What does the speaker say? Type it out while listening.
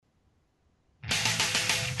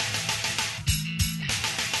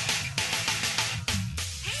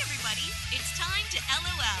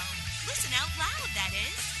out loud, that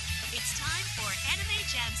is. It's time for Anime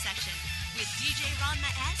Jam Session with DJ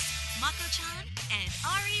Ranma S, Mako-chan, and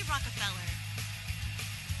Ari Rockefeller.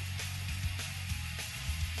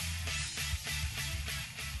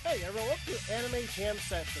 Hey everyone, welcome to Anime Jam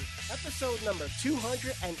Session, episode number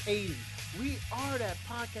 280. We are that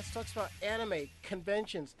podcast that talks about anime,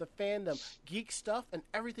 conventions, the fandom, geek stuff, and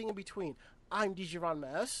everything in between. I'm DJ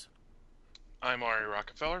Ranma S. I'm Ari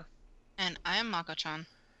Rockefeller. And I am Mako-chan.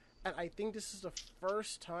 And I think this is the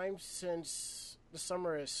first time since the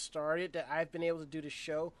summer has started that I've been able to do the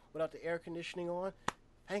show without the air conditioning on.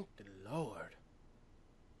 Thank the Lord.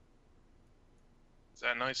 Is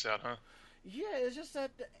that nice out, huh? Yeah, it's just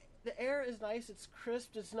that the air is nice, it's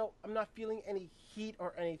crisp, I'm not feeling any heat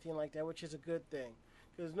or anything like that, which is a good thing.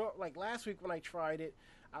 Because like last week when I tried it,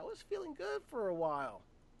 I was feeling good for a while.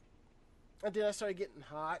 And then I started getting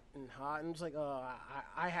hot, and I was like, oh,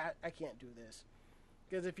 I can't do this.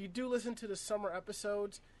 Because if you do listen to the summer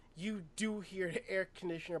episodes, you do hear the air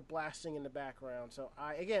conditioner blasting in the background. So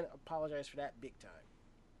I, again, apologize for that big time.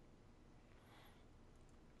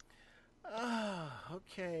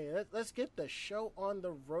 Okay, let's get the show on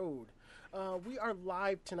the road. We are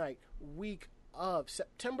live tonight, week of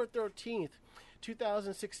September 13th,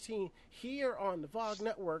 2016, here on the VOG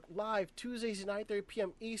Network, live Tuesdays at 9:30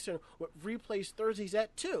 p.m. Eastern, with replays Thursdays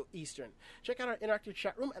at 2 Eastern. Check out our interactive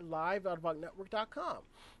chat room at live.vognetwork.com.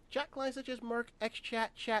 Chat clients such as Merc, XChat,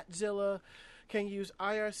 Chatzilla can use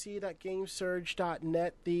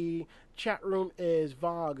irc.gamesurge.net. The chat room is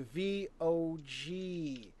VOG,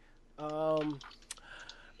 V-O-G.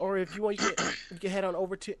 Or if you want, you can head on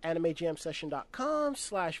over to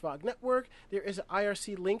animejamsession.com/VOG Network. There is an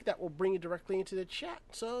IRC link that will bring you directly into the chat.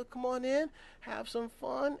 So come on in, have some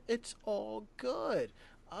fun. It's all good.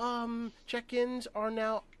 Check-ins are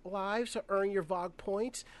now live, so earn your VOG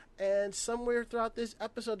points. And somewhere throughout this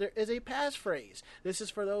episode, there is a passphrase. This is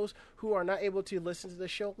for those who are not able to listen to the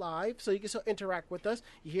show live, so you can still interact with us.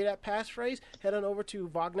 You hear that passphrase? Head on over to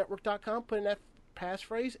VOGnetwork.com, put in that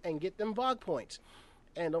passphrase, and get them VOG points.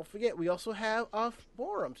 And don't forget, we also have our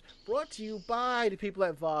forums brought to you by the people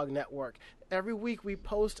at VOG Network. Every week we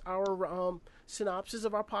post our synopsis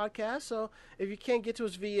of our podcast. So if you can't get to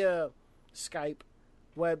us via Skype,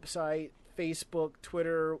 website, Facebook,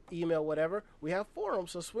 Twitter, email, whatever, we have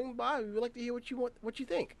forums. So swing by. We would like to hear what you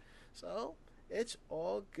think. So it's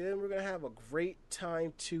all good. We're going to have a great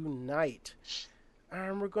time tonight.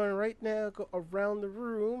 And we're going to right now go around the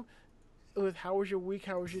room with how was your week,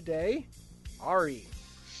 how was your day? Ari.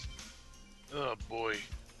 Oh boy.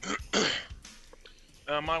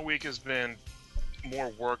 My week has been more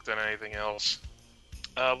work than anything else.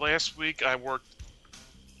 Last week I worked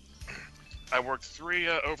 3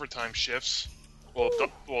 overtime shifts.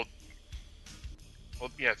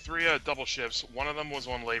 Three double shifts. One of them was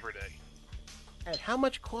on Labor Day. And how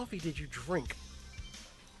much coffee did you drink?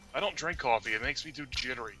 I don't drink coffee. It makes me too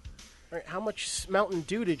jittery. All right, how much Mountain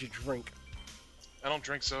Dew did you drink? I don't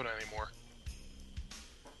drink soda anymore.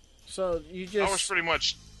 So you just... I was pretty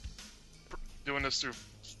much doing this through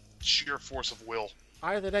sheer force of will.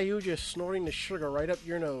 Either that, you were just snorting the sugar right up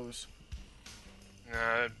your nose.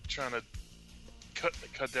 Trying to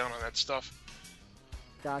cut down on that stuff.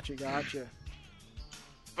 Gotcha.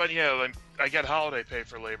 But yeah, I get holiday pay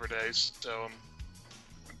for Labor Days, so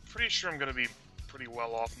I'm pretty sure I'm going to be pretty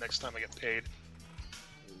well off next time I get paid.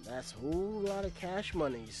 That's a whole lot of cash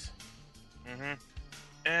monies. Mm-hmm.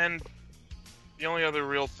 And the only other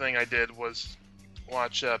real thing I did was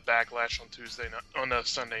watch Backlash on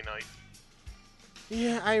Sunday night.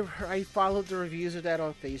 Yeah, I followed the reviews of that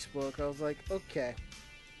on Facebook. I was like, okay.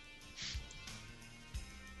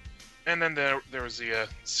 And then there was the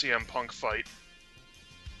CM Punk fight,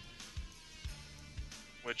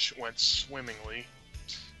 which went swimmingly.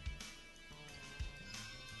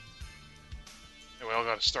 And we all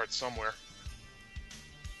got to start somewhere.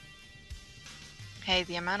 Hey,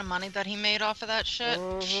 the amount of money that he made off of that shit?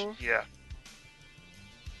 Mm-hmm. Yeah.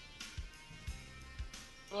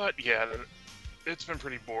 But yeah, it's been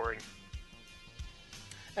pretty boring.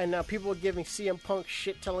 And now people are giving CM Punk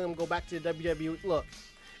shit, telling him to go back to the WWE. Look,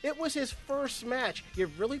 it was his first match. You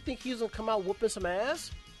really think he's going to come out whooping some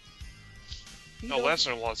ass?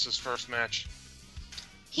 Lesnar lost his first match.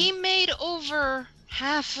 He made over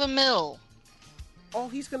 $500,000. All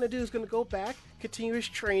he's going to do is going to go back, continue his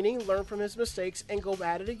training, learn from his mistakes, and go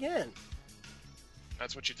at it again.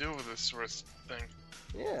 That's what you do with this sort of thing.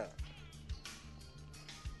 Yeah.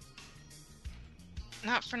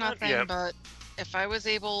 Not for nothing, but if I was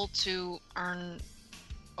able to earn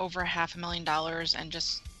over $500,000 and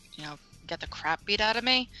just, get the crap beat out of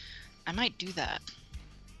me, I might do that.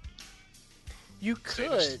 You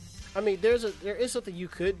could. I mean, there is something you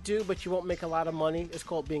could do, but you won't make a lot of money. It's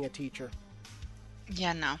called being a teacher.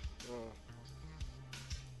 Yeah, no.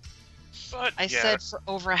 But I said for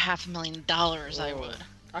over $500,000 I would.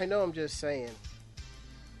 I know, I'm just saying.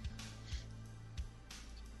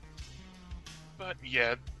 But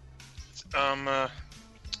yeah,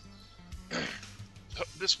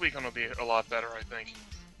 this weekend will be a lot better, I think.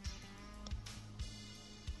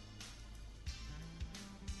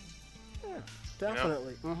 Yeah,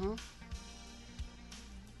 definitely. You know? Mm-hmm.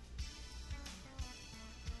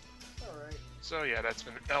 All right. So yeah,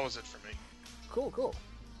 that was it for me. Cool.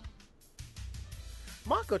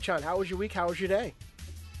 Mako-chan, how was your week? How was your day?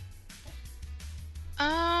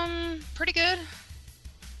 Pretty good.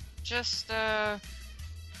 Just playing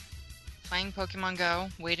Pokemon Go,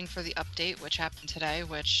 waiting for the update, which happened today,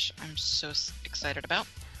 which I'm so excited about.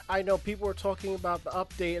 I know people were talking about the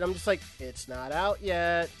update, and I'm just like, it's not out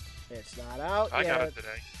yet. It's not out yet. I got it today.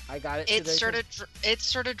 I got it today. It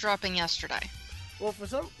started dropping yesterday. Well,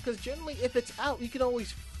 because generally, if it's out, you can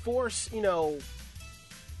always force,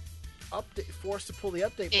 force to pull the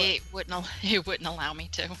update. But It wouldn't allow me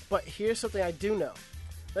to. But here's something I do know.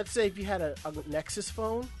 Let's say if you had a Nexus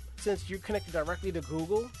phone, since you're connected directly to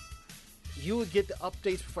Google, you would get the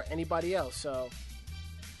updates before anybody else. So,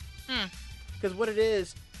 because what it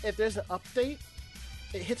is, if there's an update,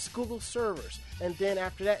 it hits Google servers, and then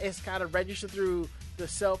after that, it's got to register through the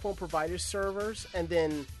cell phone provider's servers, and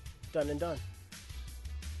then done and done.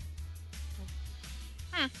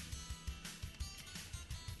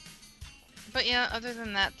 But yeah, other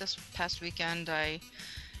than that, this past weekend I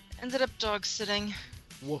ended up dog sitting.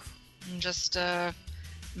 Woof. And just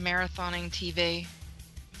marathoning TV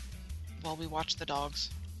while we watched the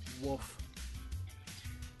dogs. Woof.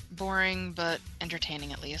 Boring, but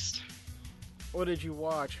entertaining at least. What did you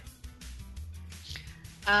watch?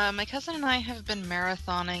 My cousin and I have been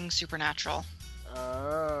marathoning Supernatural.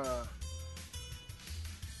 Ah.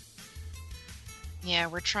 Yeah,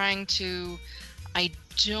 we're trying to... I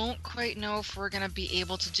don't quite know if we're going to be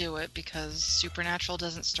able to do it because Supernatural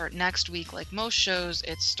doesn't start next week like most shows.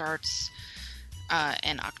 It starts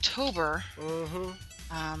in October.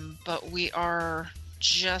 Mm-hmm. But we are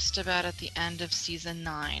just about at the end of season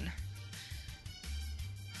 9.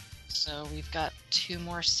 So we've got 2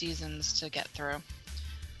 more seasons to get through.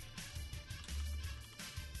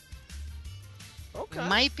 Okay.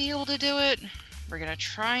 Might be able to do it. We're going to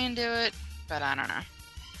try and do it, but I don't know.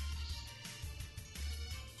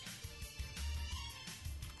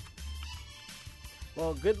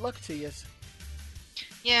 Well, good luck to you.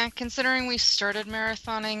 Yeah, considering we started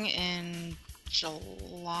marathoning in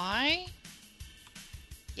July?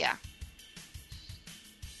 Yeah.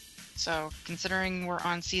 So, considering we're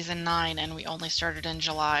on season 9 and we only started in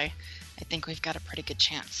July, I think we've got a pretty good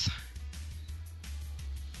chance.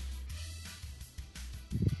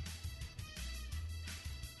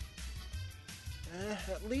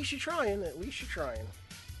 At least you're trying.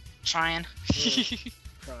 Trying.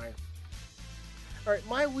 Trying. All right,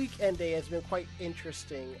 my weekend day has been quite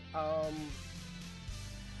interesting. I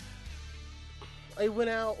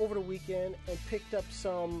went out over the weekend and picked up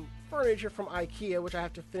some furniture from IKEA, which I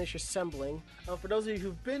have to finish assembling. For those of you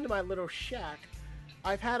who've been to my little shack,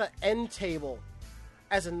 I've had an end table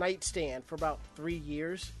as a nightstand for about 3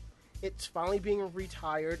 years. It's finally being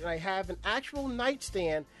retired, and I have an actual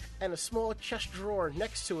nightstand and a small chest drawer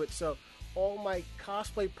next to it, so all my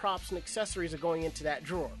cosplay props and accessories are going into that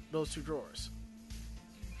drawer, those 2 drawers.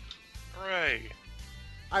 Hooray.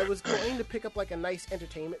 I was going to pick up like a nice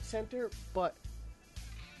entertainment center, but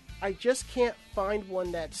I just can't find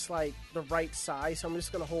one that's like the right size, so I'm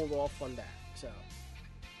just going to hold off on that. So,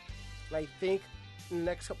 and I think in the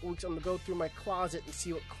next couple weeks I'm going to go through my closet and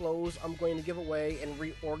see what clothes I'm going to give away and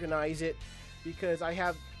reorganize it, because I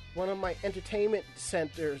have one of my entertainment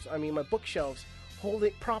centers, my bookshelves,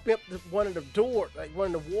 propping up one of the door, like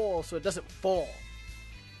one of the walls, so it doesn't fall,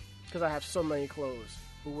 because I have so many clothes.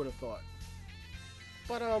 Who would have thought?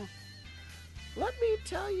 But let me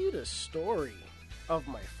tell you the story of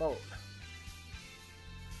my phone.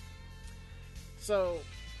 So,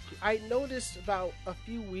 I noticed about a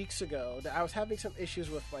few weeks ago that I was having some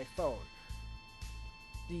issues with my phone.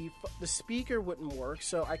 The speaker wouldn't work,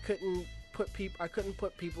 so I couldn't put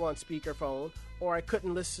people on speakerphone, or I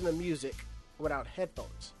couldn't listen to music without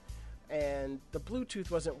headphones. And the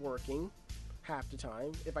Bluetooth wasn't working half the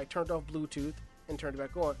time. If I turned off Bluetooth and turned it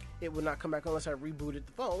back on, it would not come back unless I rebooted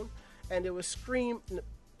the phone, and it was scream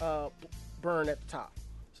burn at the top.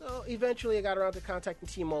 So eventually I got around to contacting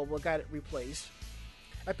T-Mobile, got it replaced.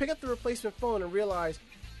 I picked up the replacement phone and realized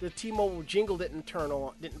the T-Mobile jingle didn't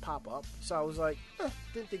pop up, so I was like,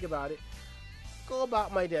 didn't think about it. go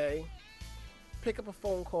about my day, pick up a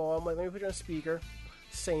phone call, I'm like, let me put it on speaker.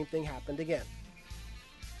 Same thing happened again.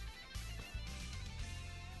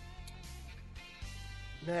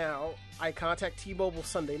 Now, I contact T-Mobile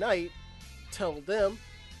Sunday night, tell them,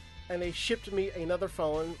 and they shipped me another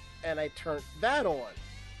phone, and I turned that on.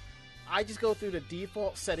 I just go through the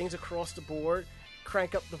default settings across the board,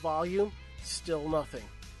 crank up the volume, still nothing.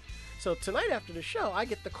 So tonight after the show, I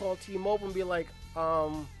get to call T-Mobile and be like,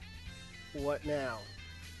 what now?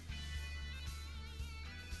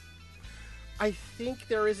 I think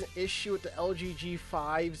there is an issue with the LG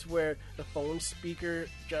G5s where the phone speaker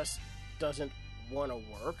just doesn't want to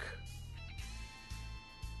work.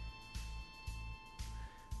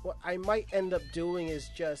 What I might end up doing is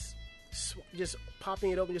just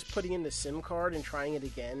popping it open, just putting in the SIM card and trying it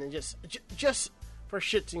again, and just for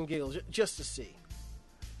shits and giggles, just to see.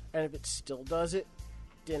 And if it still does it,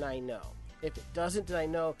 then I know. If it doesn't, then I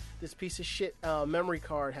know this piece of shit memory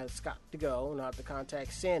card has got to go, and I'll have to contact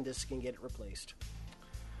SanDisk and get it replaced.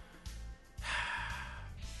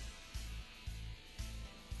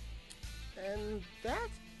 And that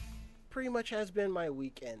pretty much has been my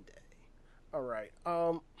weekend day. Alright,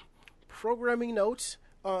 programming notes,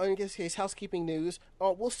 in this case, housekeeping news.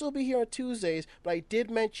 We'll still be here on Tuesdays, but I did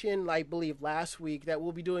mention, I believe, last week that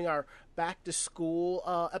we'll be doing our back to school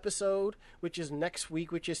episode, which is next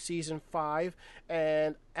week, which is season 5.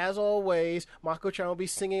 And as always, Mako-chan will be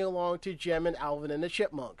singing along to Jem and Alvin and the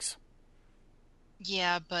Chipmunks.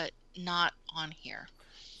 Yeah, but not on here.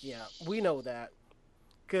 Yeah, we know that.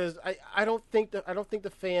 Because I don't think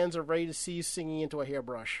the fans are ready to see you singing into a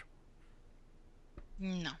hairbrush.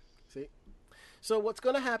 No. See? So what's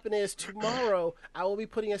going to happen is tomorrow I will be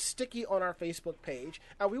putting a sticky on our Facebook page,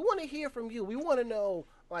 and we want to hear from you. We want to know,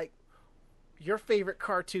 like, your favorite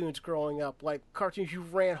cartoons growing up, like cartoons you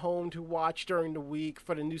ran home to watch during the week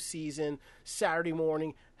for the new season, Saturday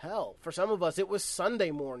morning. Hell, for some of us it was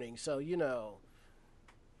Sunday morning, so you know.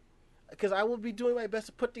 Because I will be doing my best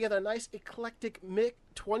to put together a nice eclectic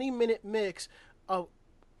 20-minute mix of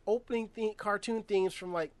opening cartoon themes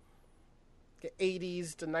from like the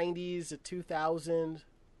 80s to 90s to 2000.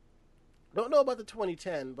 Don't know about the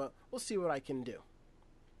 2010, but we'll see what I can do.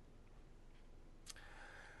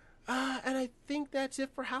 And I think that's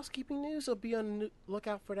it for housekeeping news. So be on the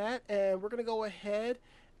lookout for that. And we're going to go ahead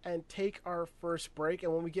and take our first break.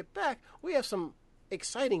 And when we get back, we have some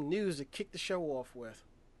exciting news to kick the show off with.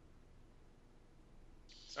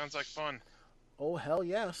 Sounds like fun. Oh, hell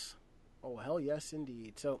yes. Oh, hell yes,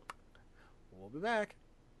 indeed. So, we'll be back.「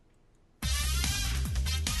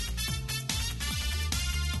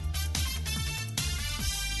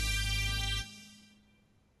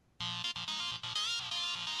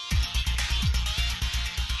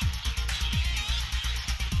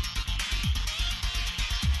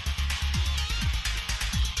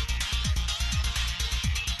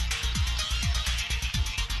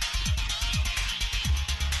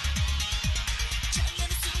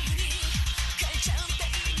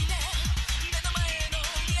目の前の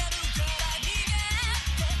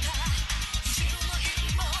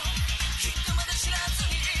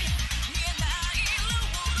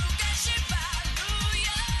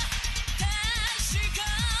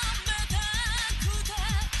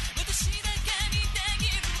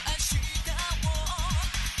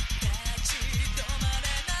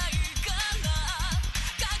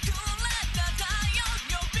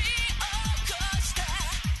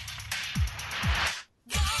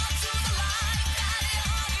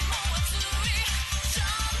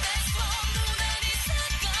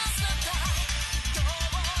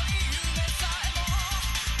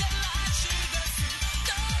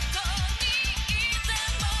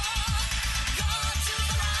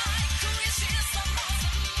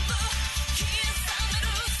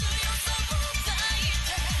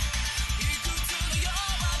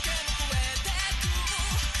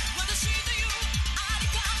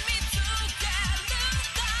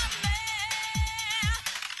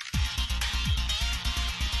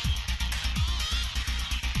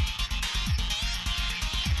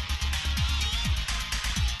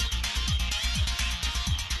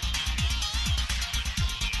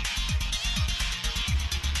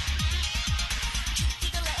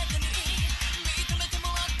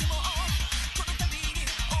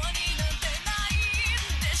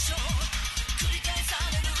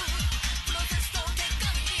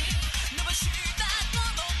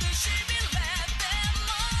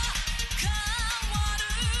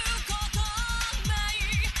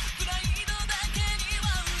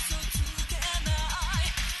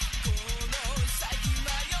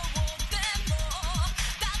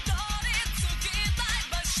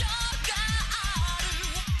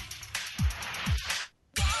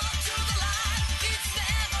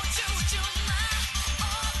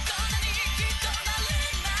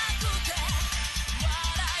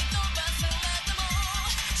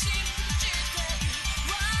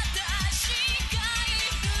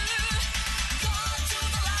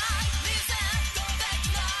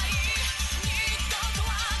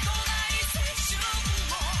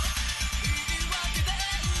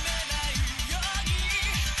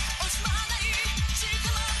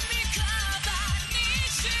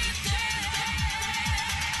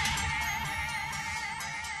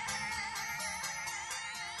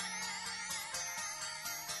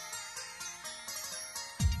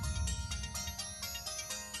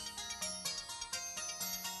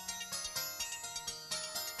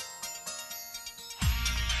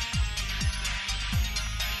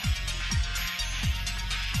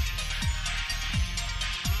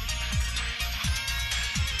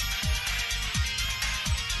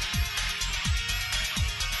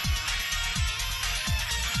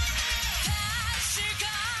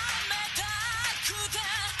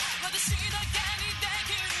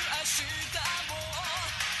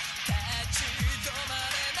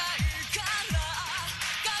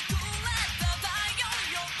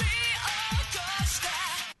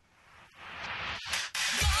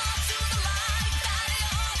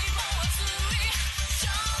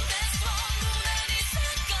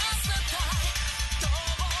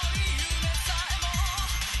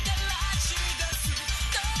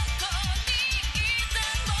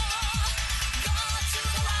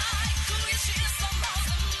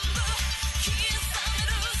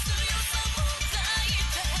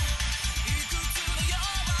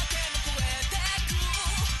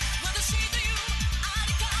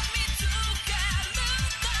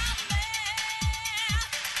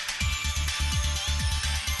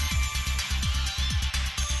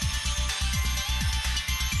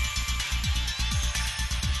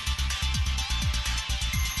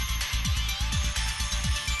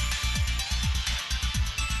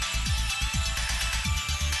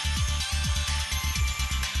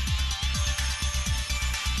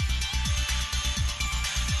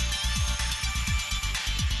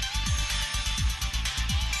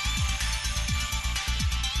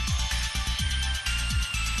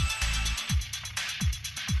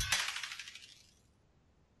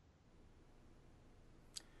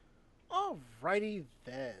Alrighty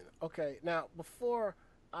then. Okay, now before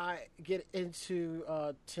I get into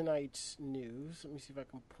tonight's news, let me see if I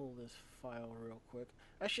can pull this file real quick.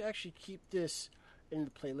 I should actually keep this in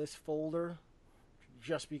the playlist folder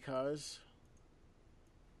just because.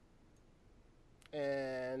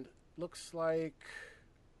 And looks like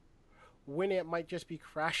Winamp might just be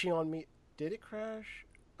crashing on me. Did it crash?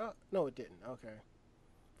 Oh, no, it didn't. Okay.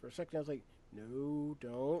 For a second, I was like, no,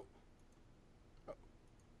 don't. Oh.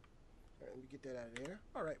 Let me get that out of there.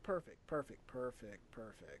 All right, perfect.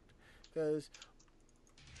 Because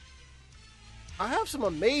I have some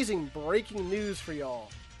amazing breaking news for y'all.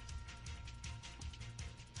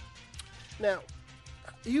 Now,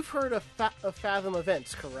 you've heard of Fathom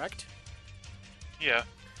Events, correct? Yeah.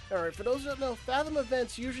 All right, for those who don't know, Fathom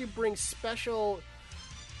Events usually bring special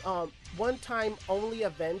one-time only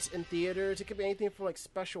events in theaters. It could be anything from like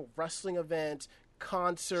special wrestling events,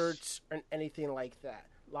 concerts, and anything like that.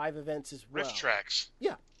 Live events as well. Riff tracks.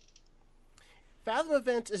 Yeah. Fathom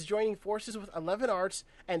Events is joining forces with 11 Arts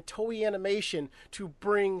and Toei Animation to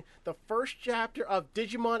bring the first chapter of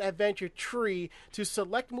Digimon Adventure Tree to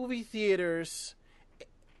select movie theaters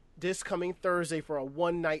this coming Thursday for a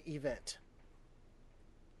one-night event.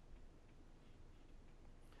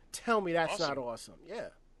 Tell me that's not awesome. Yeah.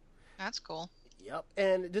 That's cool. Yep.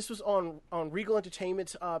 And this was on Regal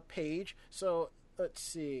Entertainment's page. So, let's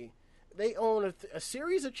see. They own a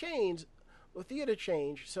series of chains, a theater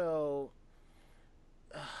chain. So,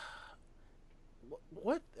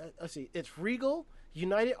 let's see. It's Regal,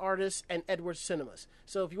 United Artists, and Edwards Cinemas.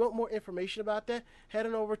 So, if you want more information about that, head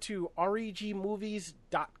on over to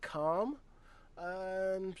regmovies.com.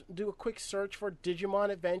 And do a quick search for Digimon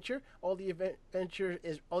Adventure. All the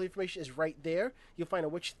information is right there. You'll find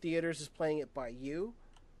out which theaters is playing it by you.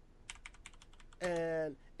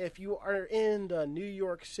 And if you are in the New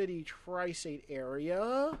York City tri-state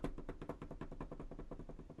area,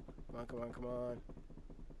 come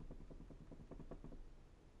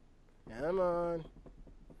on.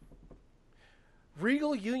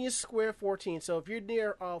 Regal Union Square 14. So if you're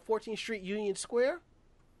near 14th Street Union Square,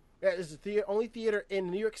 that is the only theater in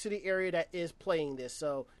the New York City area that is playing this,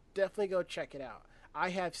 so definitely go check it out. I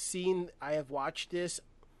have watched this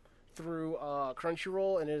through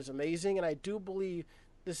Crunchyroll, and it is amazing, and I do believe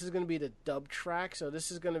this is going to be the dub track, so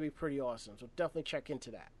this is going to be pretty awesome, so definitely check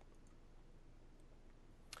into that.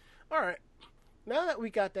 Alright, now that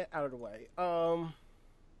we got that out of the way,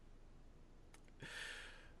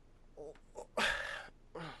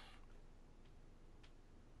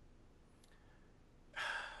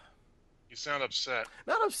 You sound upset.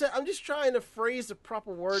 Not upset. I'm just trying to phrase the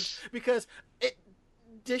proper words because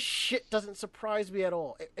this shit doesn't surprise me at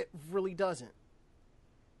all. It really doesn't.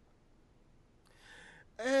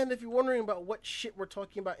 And if you're wondering about what shit we're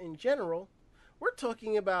talking about in general, we're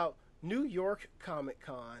talking about New York Comic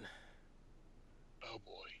Con. Oh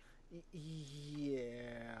boy.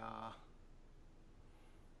 Yeah.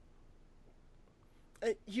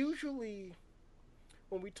 And usually,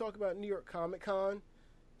 when we talk about New York Comic Con,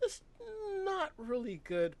 it's not really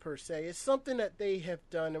good per se. It's something that they have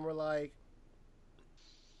done and we're like,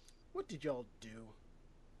 what did y'all do?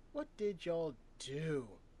 What did y'all do?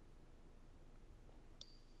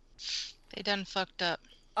 They done fucked up.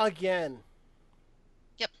 Again.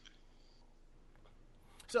 Yep.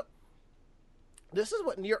 So, this is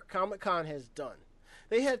what New York Comic Con has done.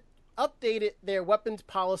 They had updated their weapons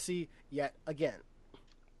policy yet again.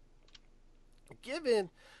 Given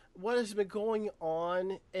what has been going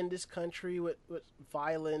on in this country with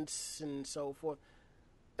violence and so forth,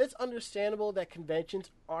 it's understandable that conventions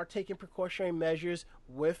are taking precautionary measures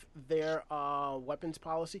with their weapons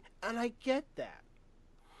policy, and I get that.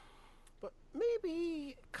 But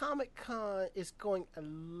maybe Comic-Con is going a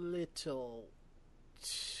little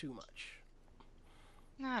too much.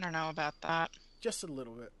 I don't know about that. Just a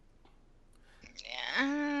little bit.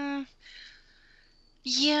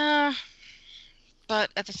 Yeah. But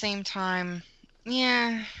at the same time,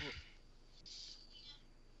 yeah.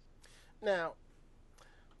 Now,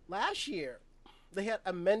 last year, they had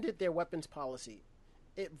amended their weapons policy.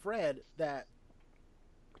 It read that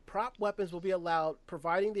prop weapons will be allowed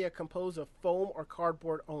providing they are composed of foam or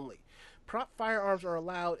cardboard only. Prop firearms are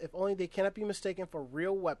allowed if only they cannot be mistaken for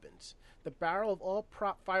real weapons. The barrel of all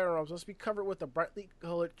prop firearms must be covered with the brightly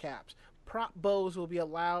colored caps. Prop bows will be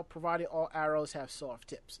allowed providing all arrows have soft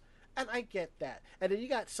tips. And I get that. And then you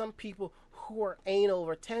got some people who are anal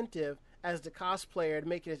retentive as the cosplayer to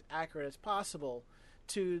make it as accurate as possible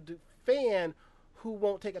to the fan who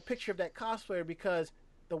won't take a picture of that cosplayer because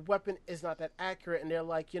the weapon is not that accurate and they're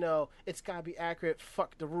like, it's got to be accurate,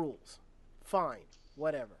 fuck the rules. Fine,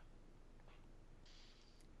 whatever.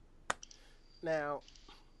 Now,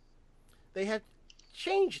 they have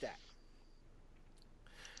changed that.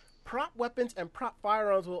 Prop weapons and prop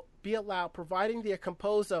firearms will be allowed providing they are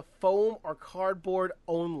composed of foam or cardboard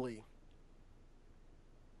only.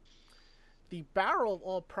 The barrel of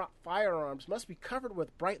all prop firearms must be covered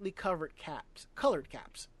with brightly colored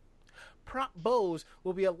caps. Prop bows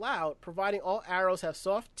will be allowed providing all arrows have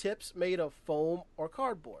soft tips made of foam or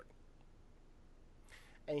cardboard.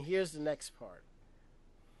 And here's the next part.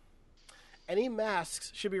 Any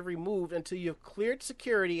masks should be removed until you have cleared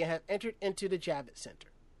security and have entered into the Javits Center.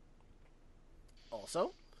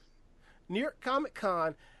 Also, New York Comic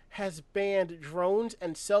Con has banned drones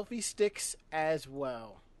and selfie sticks as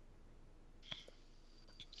well.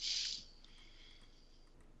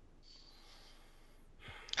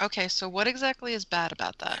 Okay, so what exactly is bad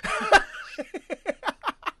about that?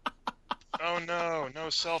 Oh no, no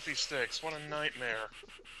selfie sticks. What a nightmare.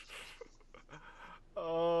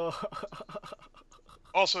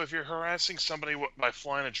 Also, if you're harassing somebody by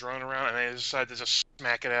flying a drone around and they decide to just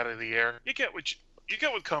smack it out of the air, you get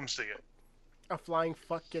what comes to you. A flying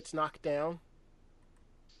fuck gets knocked down.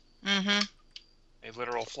 Mm-hmm. A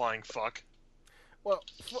literal flying fuck. Well,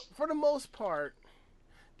 for the most part,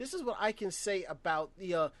 this is what I can say about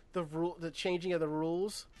the changing of the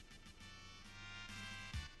rules.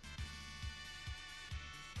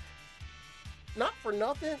 Not for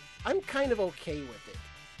nothing, I'm kind of okay with it.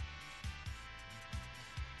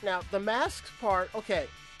 Now, the masks part, okay,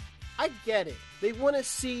 I get it. They want to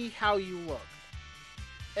see how you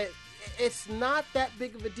look. It's not that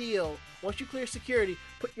big of a deal. Once you clear security,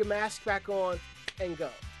 put your mask back on and go.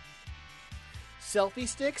 Selfie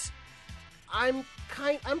sticks, I'm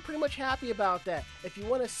pretty much happy about that. If you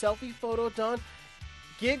want a selfie photo done,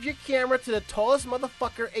 give your camera to the tallest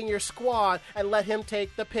motherfucker in your squad and let him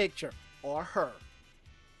take the picture. Or her.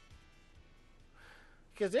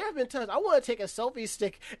 Because there have been times I want to take a selfie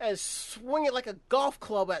stick and swing it like a golf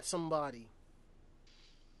club at somebody.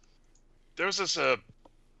 There was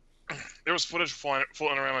footage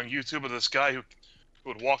floating around on YouTube of this guy who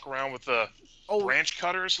would walk around with the branch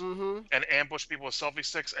cutters and ambush people with selfie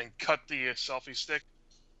sticks and cut the selfie stick.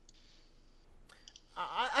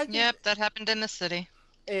 I think, yep, that happened in the city.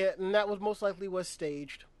 And that was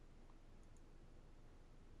staged.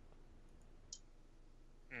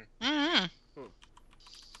 Mm-hmm.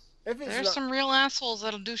 There's some real assholes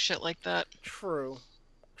that'll do shit like that. True.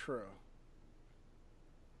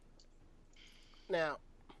 Now,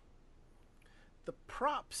 the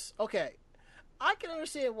props. Okay, I can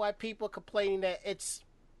understand why people are complaining that it's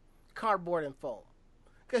cardboard and foam.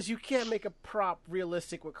 Because you can't make a prop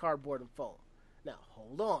realistic with cardboard and foam. Now,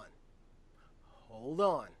 hold on.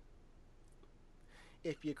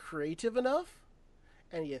 If you're creative enough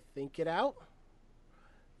and you think it out,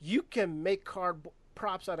 you can make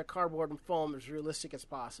props out of cardboard and foam as realistic as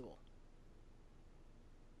possible.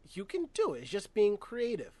 You can do it. It's just being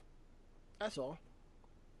creative. That's all.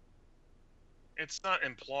 It's not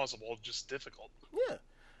implausible, just difficult. Yeah.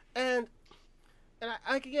 And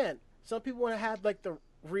again, some people want to have like the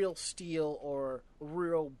real steel or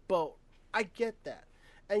real boat. I get that.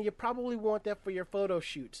 And you probably want that for your photo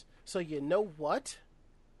shoots. So you know what?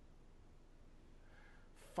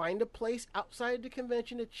 Find a place outside the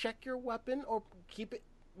convention to check your weapon or keep it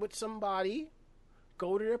with somebody.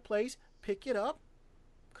 Go to their place, pick it up,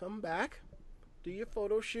 come back, do your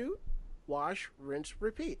photo shoot, wash, rinse,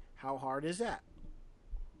 repeat. How hard is that?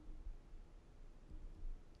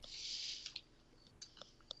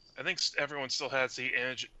 I think everyone still has the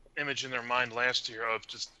image in their mind last year of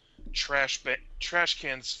just trash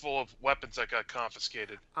cans full of weapons that got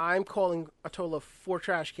confiscated. I'm calling a total of 4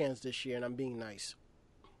 trash cans this year, and I'm being nice.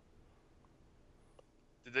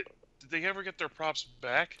 Did they ever get their props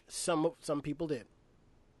back? Some people did.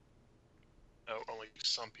 Oh, only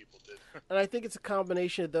some people did. And I think it's a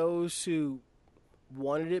combination of those who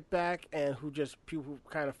wanted it back and people who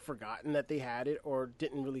kind of forgotten that they had it or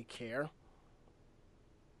didn't really care.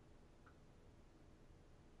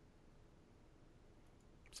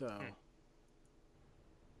 So.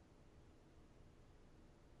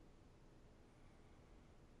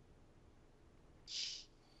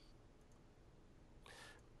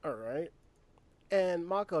 All right. And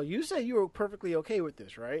Mako, you said you were perfectly okay with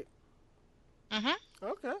this, right? Mm-hmm.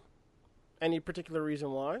 Okay. Any particular reason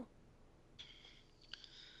why?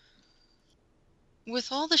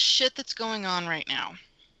 With all the shit that's going on right now,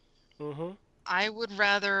 I would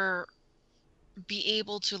rather be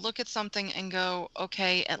able to look at something and go,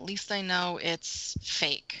 okay, at least I know it's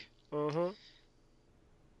fake.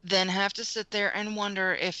 Then have to sit there and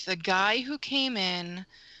wonder if the guy who came in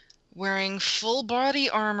wearing full body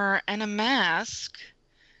armor and a mask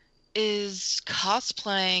is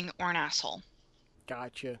cosplaying or an asshole.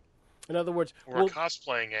 Gotcha. In other words, or a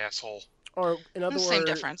cosplaying asshole. Or in other words, same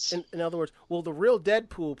difference. In other words, will the real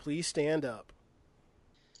Deadpool please stand up?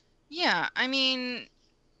 Yeah, I mean,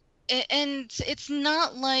 and it's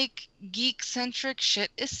not like geek-centric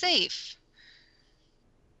shit is safe.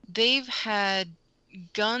 They've had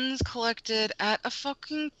guns collected at a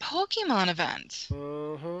fucking Pokemon event.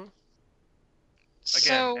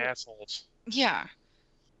 Again, assholes. Yeah.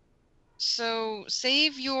 So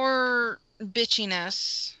save your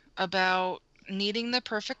bitchiness about needing the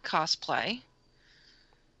perfect cosplay.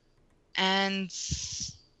 And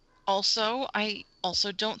also, I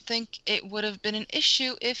also don't think it would have been an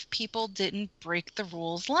issue if people didn't break the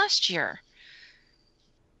rules last year.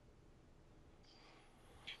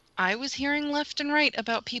 I was hearing left and right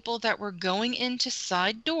about people that were going into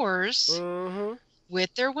side doors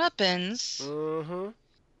with their weapons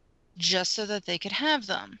just so that they could have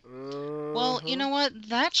them. Well, you know what?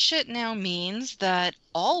 That shit now means that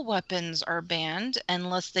all weapons are banned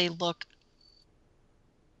unless they look,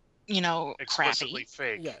 explicitly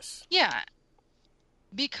crappy. Fake. Yes. Yeah.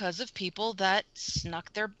 Because of people that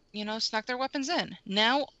snuck their weapons in.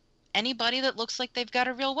 Now, anybody that looks like they've got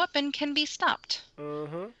a real weapon can be stopped.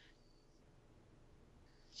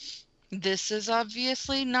 This is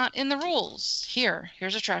obviously not in the rules.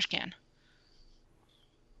 Here's a trash can.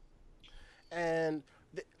 And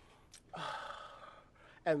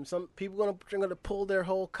some people are gonna pull their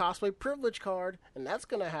whole cosplay privilege card, and that's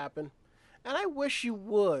gonna happen. And I wish you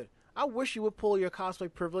would. I wish you would pull your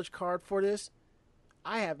cosplay privilege card for this.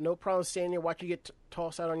 I have no problem standing here watching you get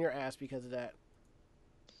tossed out on your ass because of that.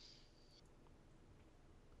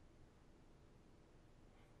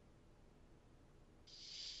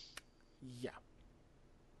 Yeah.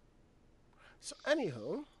 So,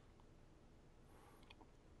 anywho,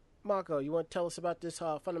 Mako, you want to tell us about this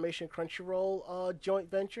Funimation Crunchyroll joint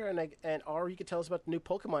venture, or you can tell us about the new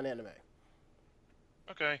Pokemon anime.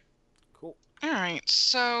 Okay. Cool. All right.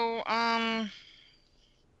 So,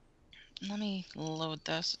 let me load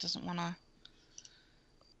this. It doesn't want.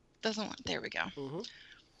 There we go.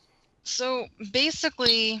 So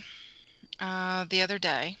basically, the other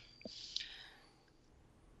day,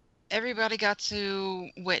 everybody got to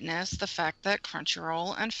witness the fact that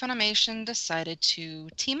Crunchyroll and Funimation decided to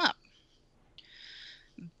team up.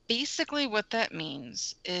 Basically, what that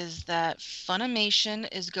means is that Funimation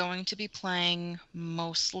is going to be playing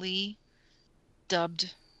mostly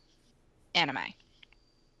dubbed anime.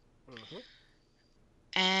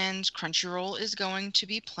 And Crunchyroll is going to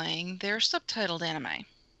be playing their subtitled anime.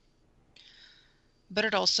 But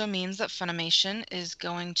it also means that Funimation is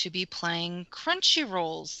going to be playing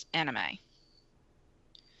Crunchyroll's anime.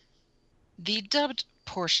 The dubbed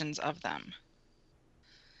portions of them.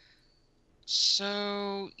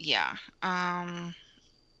 So, yeah.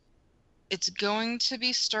 It's going to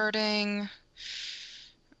be starting...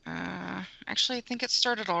 actually, I think it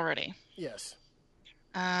started already. Yes.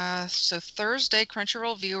 So Thursday,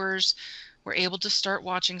 Crunchyroll viewers were able to start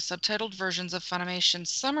watching subtitled versions of Funimation's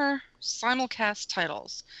summer simulcast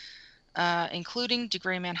titles, including *The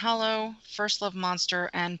Gray Man Hollow*, *First Love Monster*,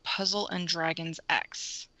 and *Puzzle and Dragons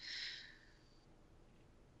X*.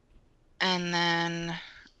 And then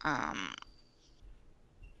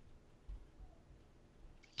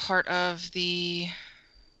part of the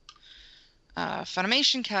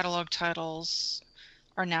Funimation catalog titles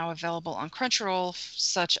are now available on Crunchyroll,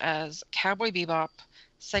 such as Cowboy Bebop,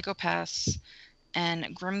 Psycho Pass,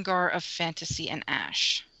 and Grimgar of Fantasy and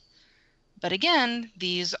Ash. But again,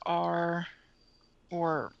 these are,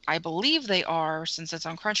 or I believe they are, since it's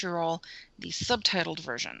on Crunchyroll, the subtitled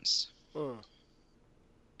versions.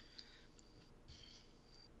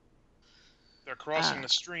 They're crossing the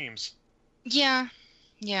streams. Yeah.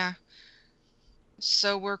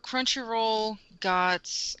 So where Crunchyroll got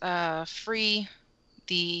free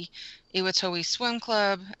the Iwatoi Swim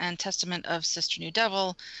Club and Testament of Sister New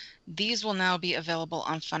Devil, these will now be available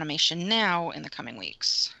on Funimation Now in the coming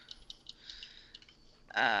weeks.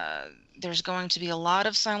 There's going to be a lot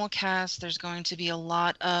of simulcasts. There's going to be a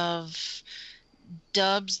lot of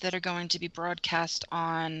dubs that are going to be broadcast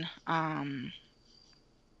on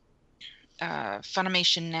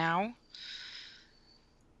Funimation Now.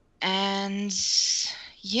 And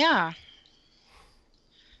yeah.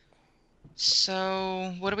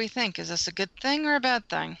 So what do we think? Is this a good thing or a bad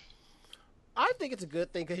thing? I think it's a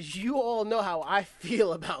good thing because you all know how I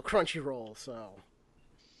feel about Crunchyroll, so.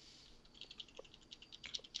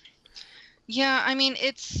 Yeah, I mean,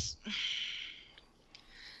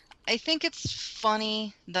 I think it's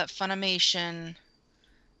funny that Funimation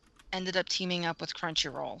ended up teaming up with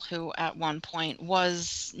Crunchyroll, who at one point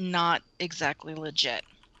was not exactly legit.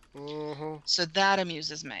 Mm-hmm. So that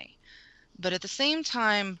amuses me. But at the same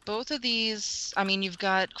time, both of these, I mean, you've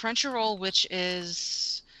got Crunchyroll, which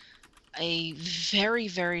is a very,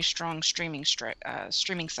 very strong streaming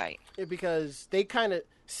site. Yeah, because they kind of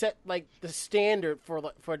set like the standard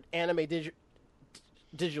for anime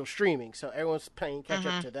digital streaming, so everyone's playing catch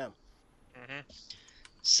up to them. Mm-hmm.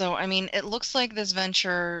 So, I mean, it looks like this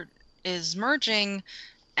venture is merging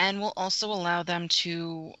and will also allow them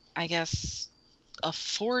to, I guess,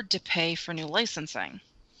 afford to pay for new licensing.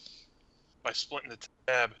 By splitting the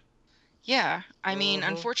tab. Yeah, I mean,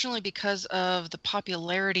 unfortunately, because of the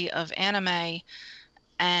popularity of anime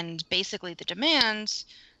and basically the demand,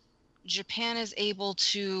 Japan is able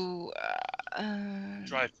to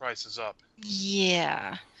drive prices up.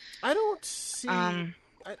 Yeah. I don't see. I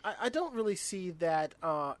don't really see that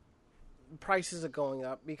prices are going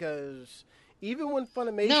up because even when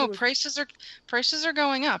Funimation prices are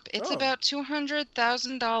going up. It's about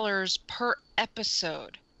 $200,000 per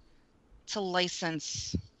episode to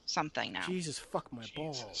license something now. Jesus, fuck my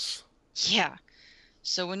balls. Yeah.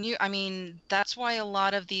 So that's why a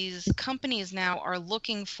lot of these companies now are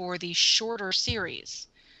looking for the shorter series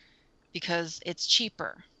because it's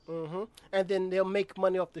cheaper. Mm-hmm. And then they'll make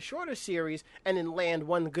money off the shorter series and then land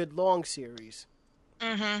one good long series.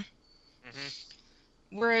 Mm-hmm.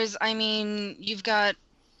 Mm-hmm. Whereas, I mean, you've got,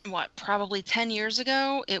 probably 10 years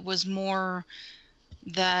ago, it was more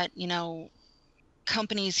that,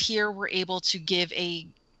 companies here were able to give a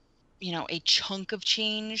chunk of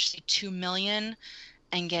change, say $2 million,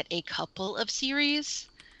 and get a couple of series,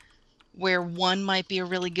 where one might be a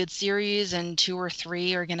really good series and 2 or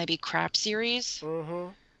 3 are going to be crap series. Mm-hmm.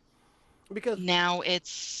 Because now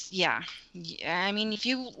it's, I mean, if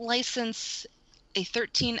you license a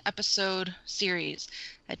 13-episode series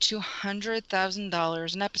at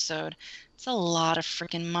 $200,000 an episode, it's a lot of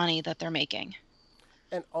freaking money that they're making.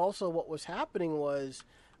 And also what was happening was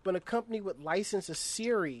when a company would license a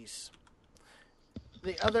series,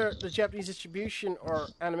 the Japanese distribution or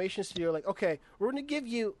animation studio like, okay, we're going to give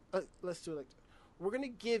you, let's do it like this. We're going to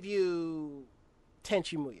give you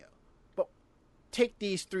Tenchi Muyo, but take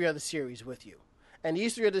these 3 other series with you. And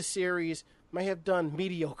these 3 other series may have done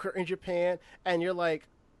mediocre in Japan, and you're like,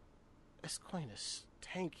 it's going to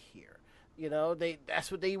tank here. That's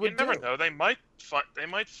what they would do. You never know. They might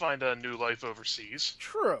find a new life overseas.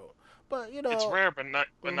 True, but it's rare, but not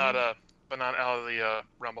out of the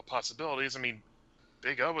realm of possibilities. I mean,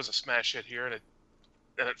 Big O was a smash hit here, and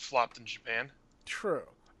it flopped in Japan. True,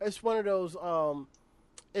 it's one of those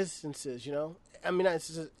instances. I mean,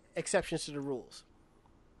 it's exceptions to the rules.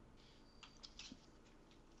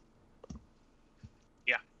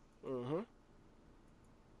 Yeah. Mm-hmm.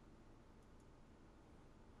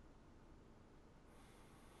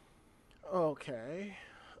 Okay.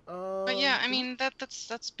 But yeah, I mean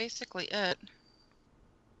that's basically it.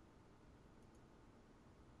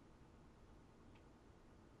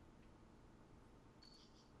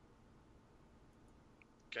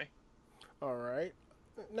 Okay. All right.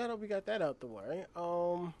 Now that we got that out the way,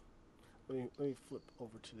 let me flip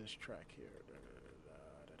over to this track here.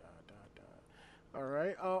 All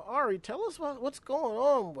right, Ari, tell us what's going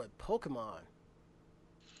on with Pokemon.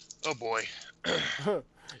 Oh boy.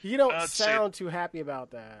 You don't sound too happy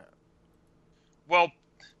about that. Well,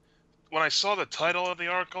 when I saw the title of the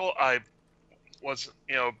article, I was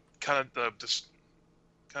kind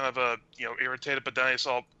of irritated, but then I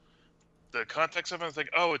saw the context of it and think,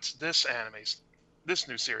 oh, it's this this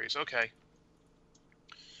new series, okay.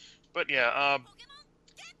 But yeah,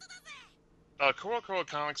 CoroCoro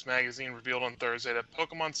Comics Magazine revealed on Thursday that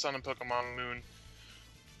Pokemon Sun and Pokemon Moon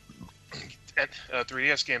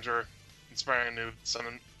 3DS games are inspiring a new Sun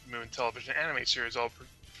and Moon television anime series, all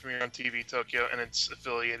premiere on TV Tokyo and its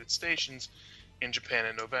affiliated stations in Japan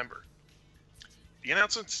in November. The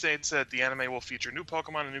announcement states that the anime will feature new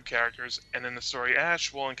Pokemon and new characters, and in the story,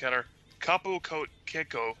 Ash will encounter Kapu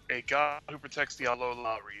Keko, a god who protects the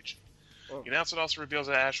Alola region. The announcement also reveals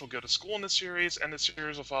that Ash will go to school in the series, and the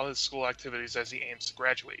series will follow his school activities as he aims to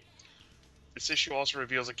graduate. This issue also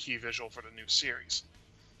reveals a key visual for the new series.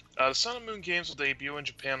 The Sun and Moon games will debut in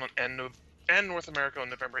Japan and North America on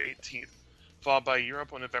November 18th, followed by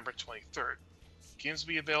Europe on November 23rd. Games will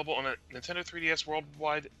be available on a Nintendo 3DS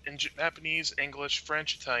worldwide in Japanese, English,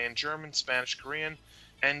 French, Italian, German, Spanish, Korean,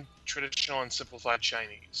 and traditional and simplified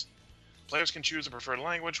Chinese. Players can choose a preferred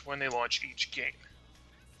language when they launch each game.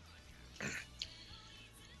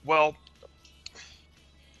 Well,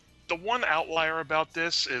 the one outlier about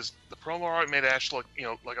this is the promo art made Ash look,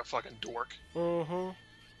 like a fucking dork. Mm-hmm.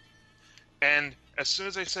 And as soon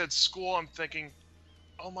as I said school, I'm thinking,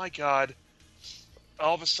 oh my god,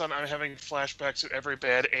 all of a sudden I'm having flashbacks to every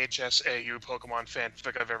bad HSAU Pokemon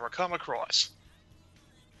fanfic I've ever come across.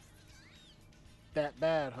 That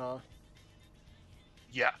bad, huh?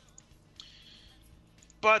 Yeah.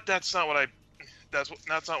 But that's not what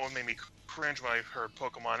made me cringe when I heard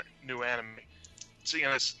Pokemon new anime. See,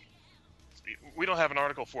 we don't have an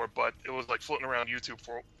article for it, but it was like floating around YouTube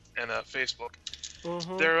and Facebook.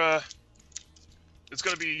 Mm-hmm. It's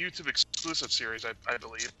going to be a YouTube exclusive series, I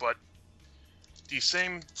believe, but the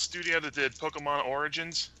same studio that did Pokemon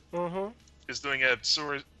Origins is doing a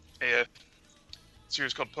series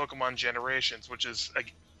called Pokemon Generations, which is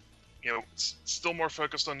still more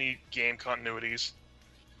focused on the game continuities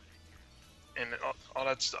and all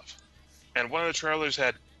that stuff. And one of the trailers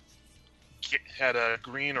had a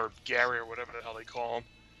Green or Gary or whatever the hell they call him,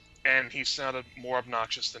 and he sounded more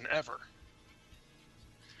obnoxious than ever.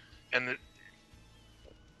 And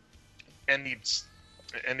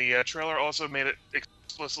the trailer also made it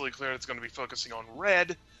explicitly clear that it's going to be focusing on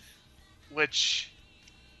Red, which,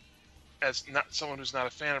 as not someone who's not a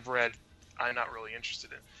fan of Red, I'm not really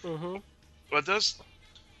interested in. Mm-hmm.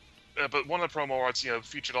 But one of the promo arts,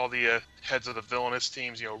 featured all the heads of the villainous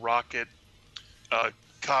teams, Rocket,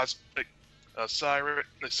 Cosmic,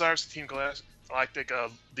 Cyrus, Team Galactic,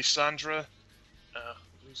 Lysandra,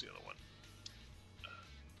 who's the other one?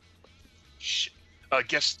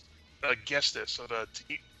 Gestus of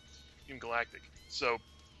Team Galactic. So,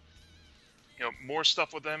 more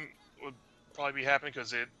stuff with them would probably be happening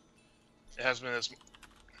because it hasn't been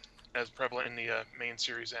as prevalent in the main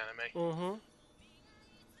series anime. Mm-hmm.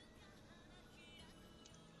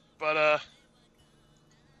 But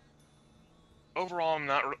overall,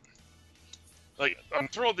 I'm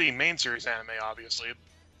thrilled the main series anime, obviously,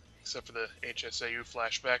 except for the HSAU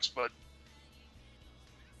flashbacks. But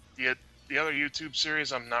the other YouTube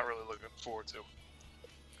series, I'm not really looking forward to.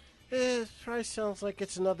 It probably sounds like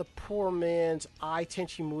it's another poor man's Ai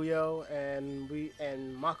Tenchi Muyo,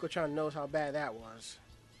 and Mako-chan knows how bad that was.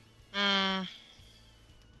 Mm.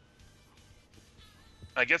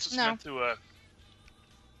 I guess it's meant to.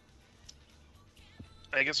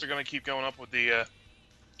 I guess they're going to keep going up with the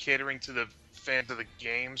catering to the fans of the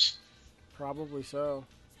games. Probably so.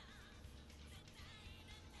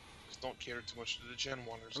 Just don't cater too much to the Gen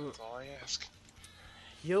 1ers, that's all I ask.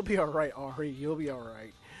 You'll be alright, Ari. You'll be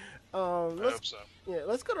alright. I hope so. Yeah,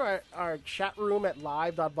 let's go to our chat room at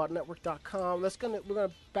live.butnetwork.com. We're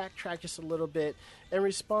gonna backtrack just a little bit in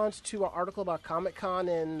response to our article about Comic-Con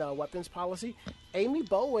and weapons policy. Amy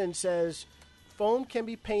Bowen says foam can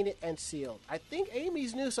be painted and sealed. I think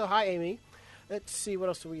Amy's new, so hi, Amy. Let's see, what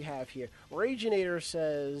else do we have here? Raginator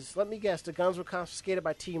says, let me guess, the guns were confiscated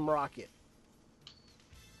by Team Rocket.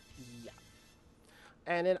 Yeah.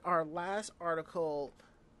 And in our last article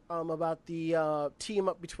about the team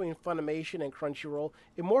up between Funimation and Crunchyroll,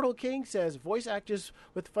 Immortal King says, voice actors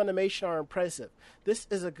with Funimation are impressive. This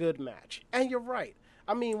is a good match. And you're right.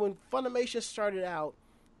 I mean, when Funimation started out,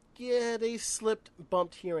 yeah, they slipped,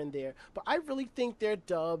 bumped here and there, but I really think their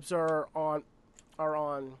dubs are on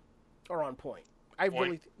point.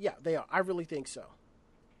 They are. I really think so.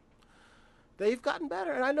 They've gotten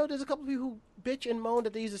better, and I know there's a couple of people who bitch and moan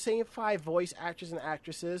that they use the same 5 voice actors and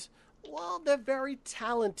actresses. Well, they're very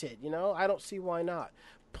talented, I don't see why not.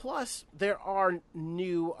 Plus, there are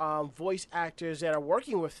new voice actors that are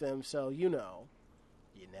working with them, so you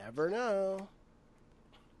never know.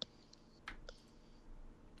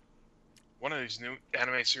 one of these new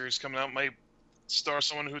anime series coming out might star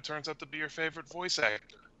someone who turns out to be your favorite voice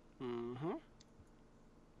actor. Mm-hmm.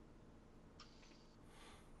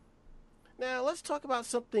 Now let's talk about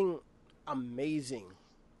something amazing,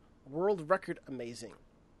 world record amazing.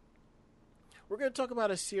 We're going to talk about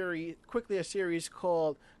a series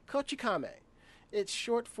called Kochikame. It's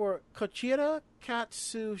short for Kochira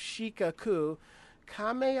Katsushikaku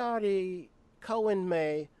Kameari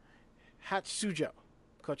Koenmei Hatsujo.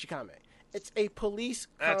 Kochikame. It's a police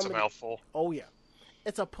comedy. That's a mouthful. Oh, yeah.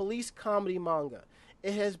 It's a police comedy manga.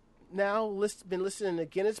 It has now been listed in the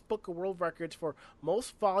Guinness Book of World Records for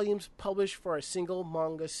most volumes published for a single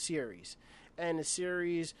manga series. And the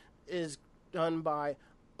series is done by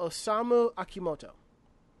Osamu Akimoto.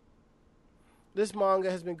 This manga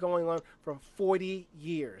has been going on for 40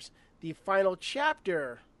 years. The final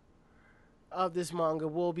chapter of this manga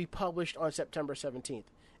will be published on September 17th.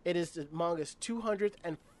 It is the manga's 200th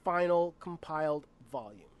and final compiled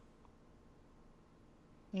volume.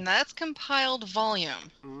 And that's compiled volume.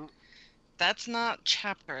 Mm-hmm. That's not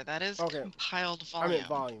chapter. That is compiled volume. I meant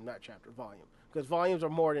volume, not chapter. Volume. Because volumes are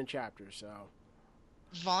more than chapters, so...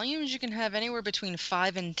 Volumes you can have anywhere between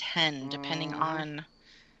 5 and 10, depending on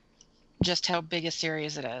just how big a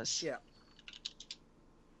series it is. Yeah.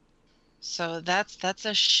 So that's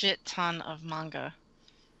a shit ton of manga.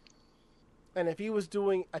 And if he was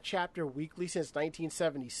doing a chapter weekly since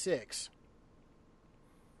 1976...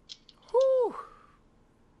 Whew!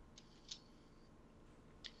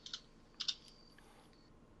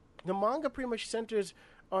 The manga pretty much centers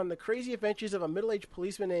on the crazy adventures of a middle-aged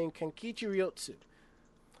policeman named Kenkichi Ryotsu.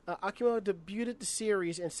 Akimoto debuted the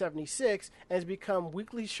series in 1976 and has become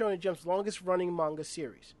Weekly Shonen Jump's longest-running manga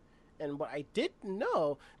series. And what I didn't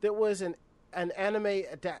know, there was an anime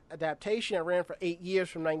adaptation that ran for 8 years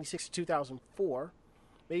from 1996 to 2004.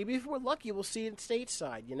 Maybe if we're lucky, we'll see it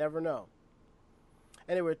stateside. You never know.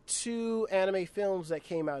 And there were 2 anime films that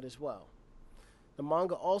came out as well. The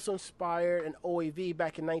manga also inspired an OAV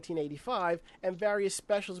back in 1985 and various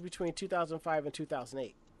specials between 2005 and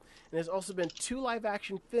 2008. And there's also been 2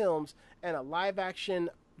 live-action films and a live-action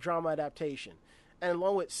drama adaptation, and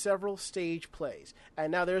along with several stage plays. And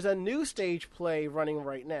now there's a new stage play running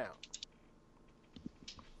right now.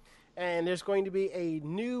 And there's going to be a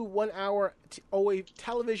new 1-hour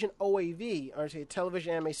television OAV, or say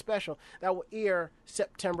television anime special, that will air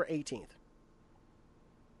September 18th.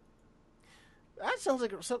 That sounds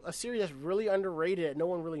like a series that's really underrated that no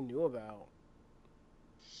one really knew about.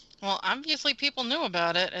 Well, obviously people knew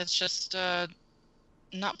about it. It's just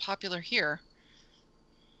not popular here.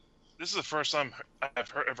 This is the first time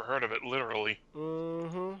I've ever heard of it, literally.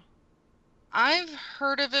 Mm-hmm. I've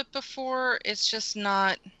heard of it before. It's just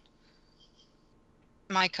not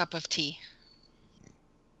my cup of tea.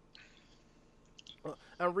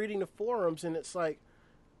 I'm reading the forums, and it's like,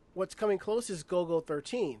 what's coming close is Go-Go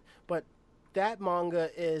 13. But that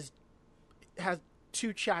manga has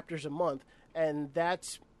 2 chapters a month, and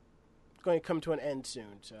that's going to come to an end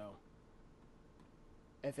soon, so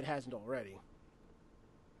if it hasn't already.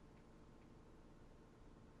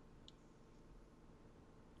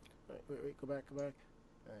 Wait, go back. Thank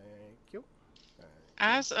you.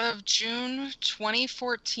 As of June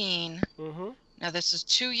 2014, now this is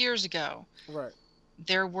 2 years ago, right,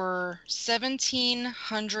 there were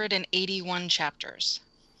 1,781 chapters.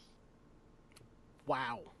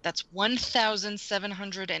 Wow. That's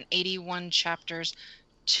 1,781 chapters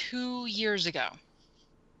 2 years ago.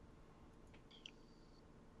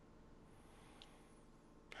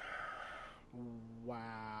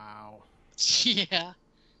 Wow. Yeah.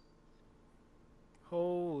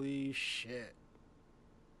 Holy shit.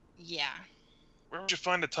 Yeah. Where would you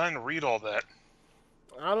find the time to read all that?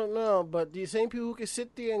 I don't know, but the same people who can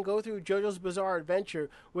sit there and go through JoJo's Bizarre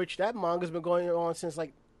Adventure, which that manga's been going on since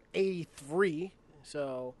like 83,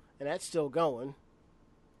 so, and that's still going.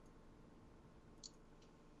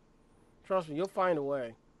 Trust me, you'll find a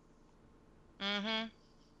way. Mm-hmm.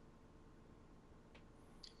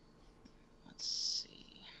 Let's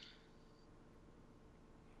see.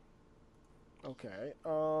 Okay.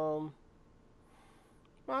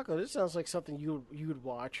 Mako, this sounds like something you would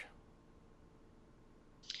watch.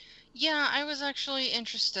 Yeah, I was actually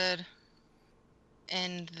interested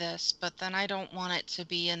in this, but then I don't want it to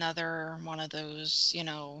be another one of those,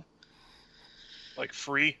 Like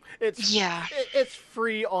free? It's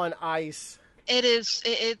free on ice. It is.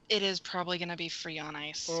 It is probably going to be free on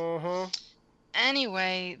ice.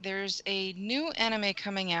 Anyway, there's a new anime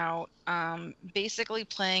coming out, basically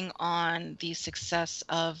playing on the success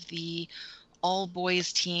of the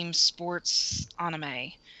all-boys team sports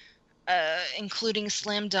anime. including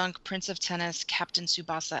Slam Dunk, Prince of Tennis, Captain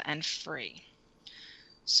Tsubasa, and Free.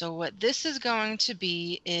 So what this is going to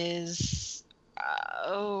be is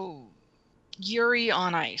Yuri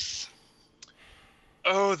on Ice.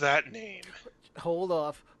 Oh, that name. Hold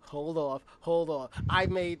off. I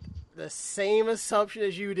made the same assumption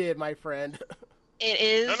as you did, my friend. It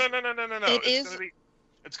is. No. It it's is.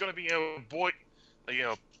 It's gonna be boy,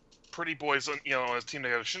 pretty boys on on a team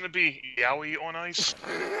together. Shouldn't it be Yaoi on Ice?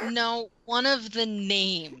 No, one of the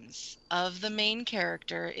names of the main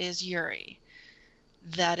character is Yuri.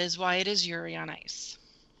 That is why it is Yuri on Ice.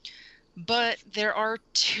 But there are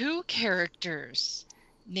two characters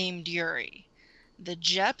named Yuri. The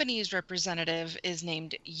Japanese representative is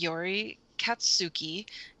named Yuri Katsuki,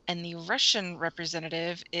 and the Russian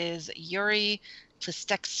representative is Yuri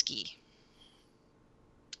Plisteksky.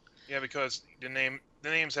 Yeah, because the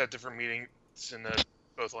names have different meanings in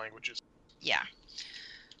both languages. Yeah.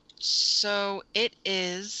 So it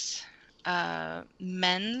is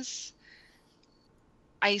men's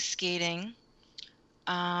ice skating.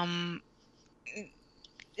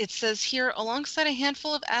 It says here, alongside a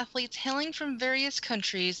handful of athletes hailing from various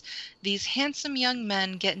countries, these handsome young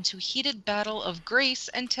men get into heated battle of grace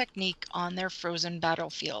and technique on their frozen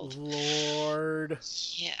battlefield. Lord.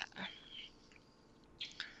 Yeah.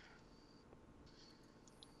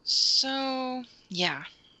 So, yeah.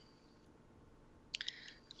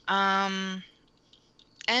 And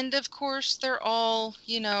of course, they're all,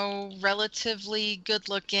 relatively good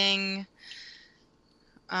looking.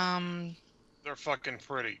 They're fucking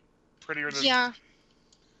pretty. Prettier than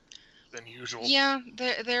usual. Yeah,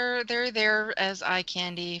 they're there as eye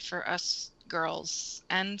candy for us girls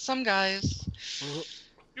and some guys.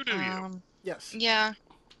 You do you. Yes. Yeah.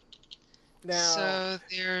 Now, So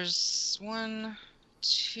there's 1,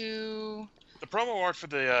 2. The promo art for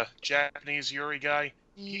the Japanese Yuri guy,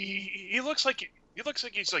 he looks like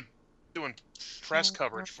he's like doing press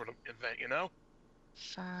coverage for the event,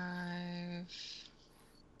 5.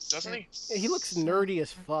 Doesn't he? he looks nerdy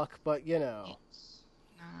as fuck, but 9,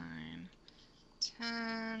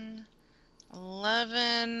 10,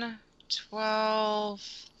 11, 12,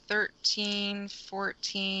 13,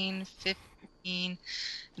 14, 15.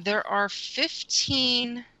 There are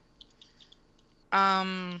 15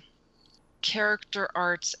 character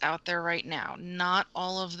arts out there right now. Not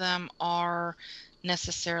all of them are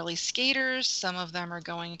necessarily skaters. Some of them are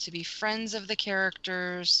going to be friends of the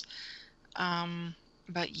characters.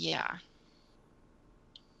 But yeah.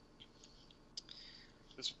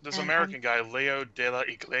 This And, American guy, Leo de la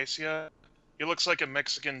Iglesia, he looks like a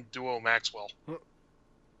Mexican duo Maxwell.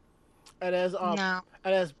 and as No.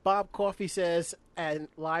 and as Bob Coffey says at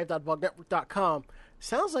live.bugnetwork.com,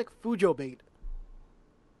 sounds like Fujo bait.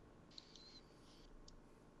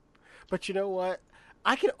 But you know what?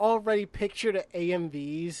 I can already picture the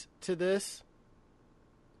AMVs to this.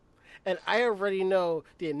 And I already know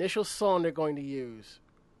the initial song they're going to use.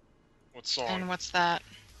 What song? And what's that?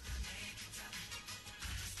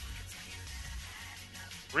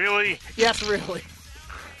 Really? Yes, really.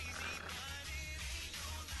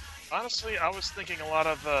 Honestly, I was thinking a lot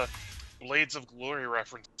of Blades of Glory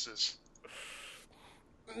references.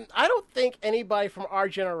 I don't think anybody from our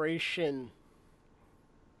generation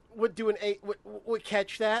would would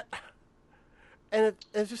catch that. And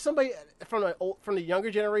if just somebody from the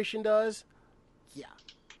younger generation does, yeah.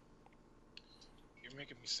 You're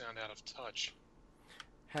making me sound out of touch.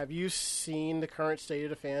 Have you seen the current state of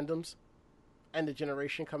the fandoms and the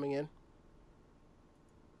generation coming in?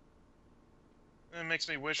 It makes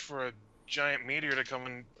me wish for a giant meteor to come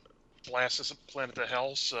and blast this planet to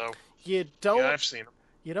hell. So You don't. yeah, I've seen them.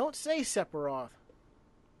 You don't say Sephiroth.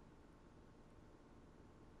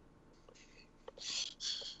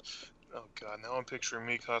 Oh god, now I'm picturing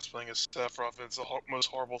me cosplaying as Sephiroth, and it's the most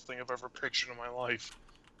horrible thing I've ever pictured in my life.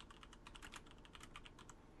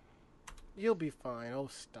 You'll be fine. Oh,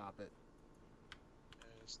 stop it.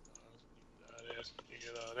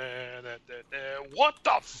 What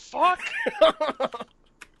the fuck?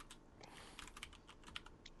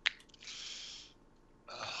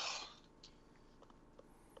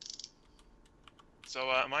 So,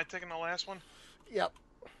 am I taking the last one? Yep.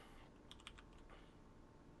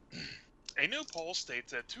 A new poll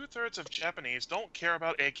states that 2/3 of Japanese don't care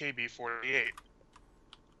about AKB48.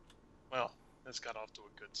 Well, this got off to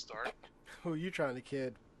a good start. Who are you trying to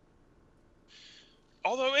kid?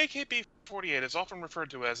 Although AKB48 is often referred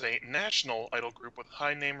to as a national idol group with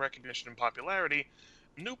high name recognition and popularity,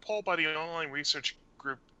 a new poll by the online research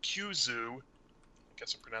group QZoo, I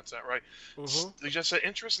guess I pronounced that right, suggests that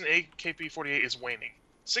interest in AKB48 is waning.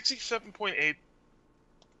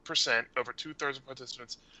 67.8% over 2/3 of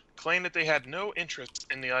participants claimed that they had no interest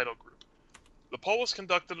in the idol group. The poll was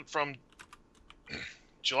conducted from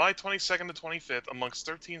July 22nd to 25th amongst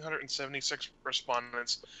 1,376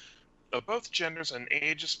 respondents of both genders and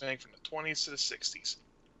ages spanning from the 20s to the 60s.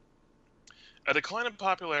 A decline in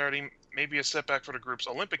popularity may be a setback for the group's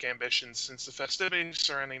Olympic ambitions, since the festivities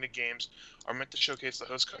surrounding the games are meant to showcase the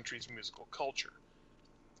host country's musical culture.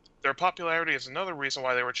 Their popularity is another reason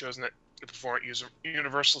why they were chosen to perform at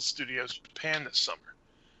Universal Studios Japan this summer.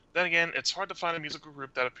 Then again, it's hard to find a musical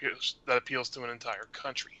group that appeals to an entire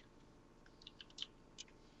country.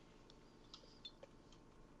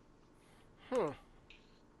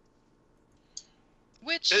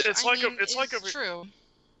 Which It's like true.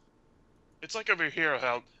 It's like over here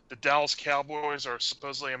how the Dallas Cowboys are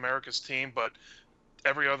supposedly America's team, but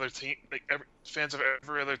every other team, fans of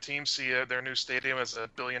every other team see their new stadium as a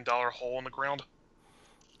 $1 billion hole in the ground.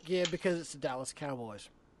 Yeah, because it's the Dallas Cowboys.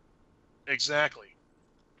 Exactly.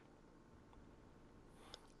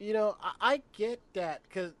 You know, I get that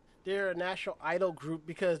because they're a national idol group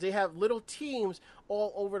because they have little teams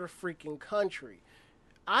all over the freaking country.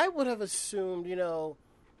 I would have assumed, you know,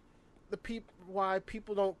 why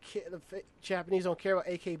people don't care, the Japanese don't care about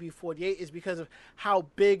AKB48 is because of how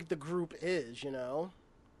big the group is, you know?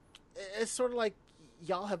 It's sort of like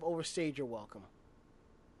y'all have overstayed your welcome.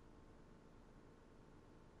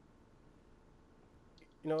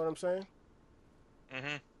 You know what I'm saying?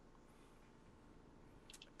 Mm-hmm.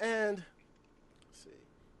 And, let's see,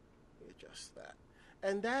 let me adjust that.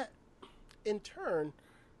 And that, in turn,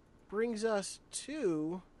 brings us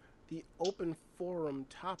to the open forum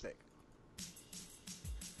topic.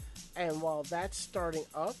 And while that's starting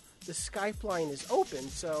up, the Skype line is open,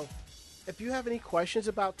 so if you have any questions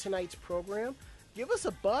about tonight's program, give us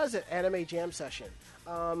a buzz at Anime Jam Session.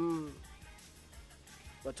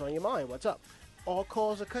 What's on your mind? What's up? All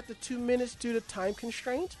calls are cut to 2 minutes due to time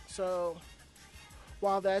constraint, so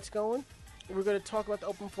while that's going, we're going to talk about the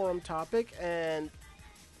open forum topic, and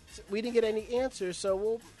we didn't get any answers, so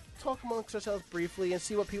we'll talk amongst ourselves briefly and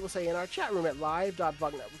see what people say in our chat room at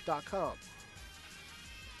live.bugnetwork.com.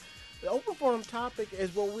 The open forum topic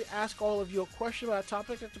is where we ask all of you a question about a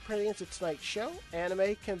topic that pertains to tonight's show,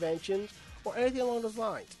 anime, conventions, or anything along those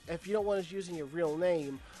lines. If you don't want us using your real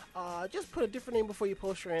name, just put a different name before you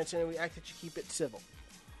post your answer, and we ask that you keep it civil.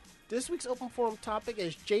 This week's open forum topic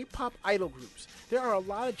is J-pop idol groups. There are a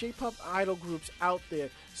lot of J-pop idol groups out there,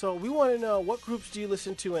 so we want to know, what groups do you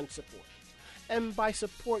listen to and support? And by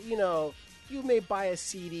support, you know, you may buy a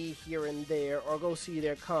CD here and there, or go see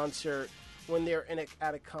their concert when they're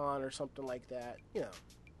at a con or something like that, you know.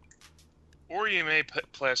 Or you may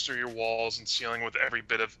plaster your walls and ceiling with every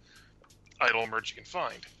bit of idol merch you can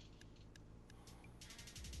find.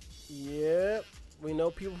 Yep, we know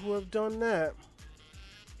people who have done that.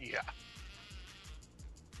 Yeah.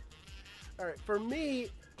 Alright, for me,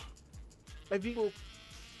 if you can,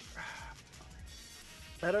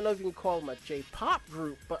 I don't know if you can call them a J-pop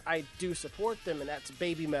group, but I do support them, and that's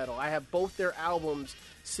Baby Metal. I have both their albums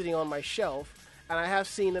sitting on my shelf, and I have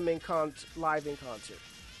seen them live in concert.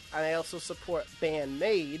 And I also support Band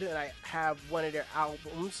Maid, and I have one of their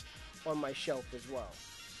albums on my shelf as well.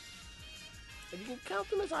 If you can count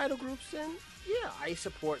them as idol groups, then yeah, I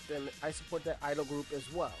support them. I support that idol group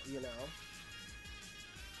as well, you know.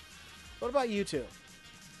 What about you two?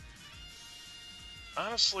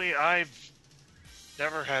 Honestly, I've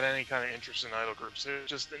never had any kind of interest in idol groups. It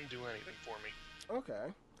just didn't do anything for me.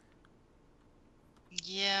 Okay.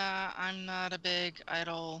 Yeah, I'm not a big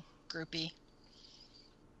idol groupie.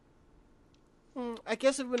 I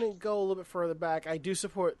guess if we're going to go a little bit further back, I do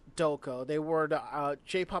support Doko. They were the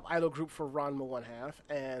J-pop idol group for Ranma One Half.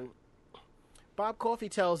 And Bob Coffey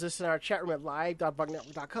tells us in our chat room at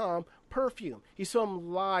live.bugnetwork.com, Perfume. He saw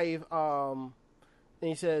him live, and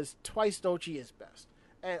he says, Twice Nochi is best.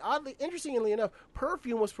 And interestingly enough,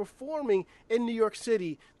 Perfume was performing in New York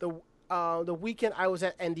City the weekend I was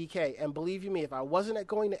at NDK. And believe you me, if I wasn't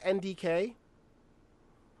going to NDK,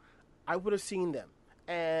 I would have seen them.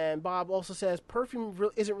 And Bob also says Perfume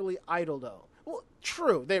isn't really idol, though. Well,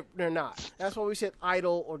 true, they're not. That's why we said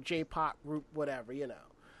idol or J-pop group, whatever, you know.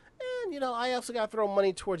 And, you know, I also got to throw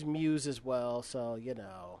money towards Muse as well, so, you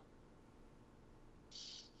know.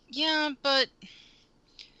 Yeah, but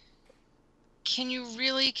can you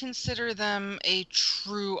really consider them a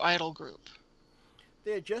true idol group?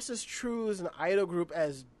 They're just as true as an idol group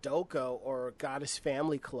as Doko or Goddess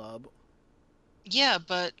Family Club. Yeah,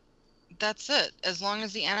 but that's it. As long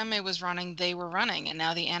as the anime was running, they were running, and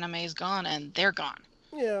now the anime is gone, and they're gone.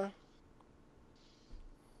 Yeah.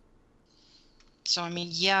 So, I mean,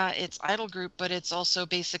 yeah, it's idol group, but it's also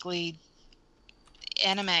basically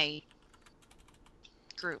anime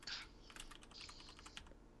group.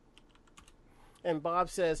 And Bob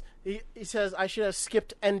says, he says, I should have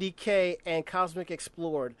skipped NDK and Cosmic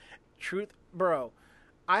Explored. Truth, bro.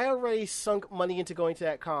 I already sunk money into going to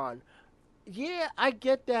that con. Yeah, I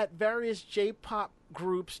get that various J-pop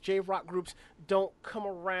groups, J-rock groups don't come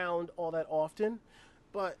around all that often.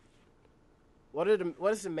 But what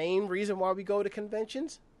is the main reason why we go to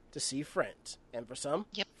conventions? To see friends. And for some,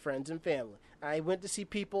 friends and family. I went to see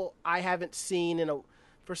people I haven't seen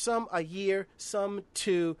for some a year, some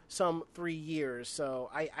 2, some 3 years. So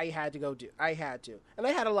I had to go I had to. And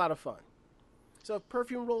I had a lot of fun. So if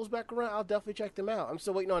Perfume rolls back around, I'll definitely check them out. I'm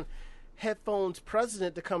still waiting on Headphones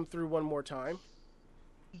President to come through one more time.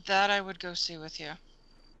 That I would go see with you.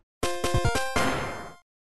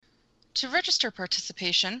 To register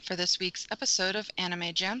participation for this week's episode of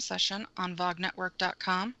Anime Jam Session on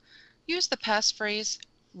VogNetwork.com, use the passphrase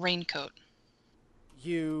Raincoat.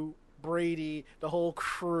 You, Brady, the whole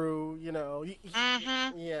crew,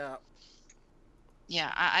 Mm-hmm. Yeah.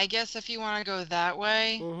 Yeah, I guess if you want to go that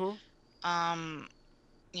way, Mm-hmm.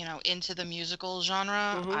 Into the musical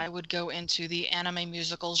genre, Mm-hmm. I would go into the anime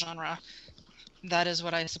musical genre. That is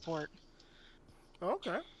what I support.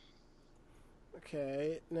 Okay.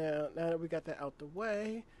 Okay, now that we got that out the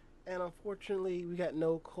way, and unfortunately we got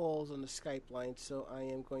no calls on the Skype line, so I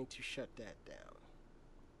am going to shut that down.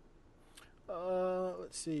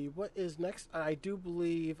 Let's see, what is next? I do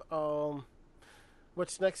believe,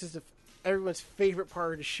 what's next is everyone's favorite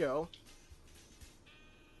part of the show.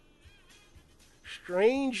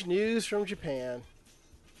 Strange news from Japan.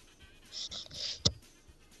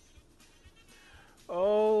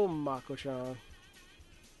 Oh, Mako-chan.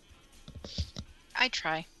 I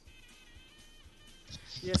try.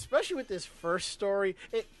 Yeah, especially with this first story,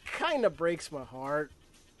 it kind of breaks my heart.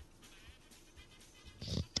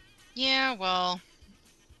 Yeah, well,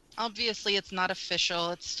 obviously it's not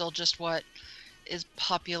official. It's still just what is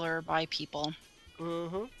popular by people.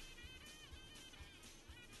 Mm-hmm.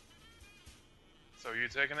 So are you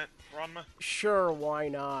taking it, Ranma? Sure, why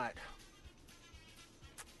not?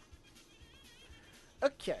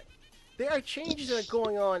 Okay. There are changes that are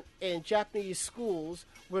going on in Japanese schools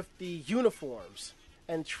with the uniforms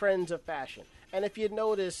and trends of fashion. And if you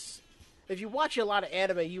notice, if you watch a lot of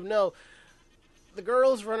anime, you know the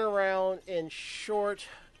girls run around in short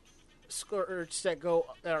skirts that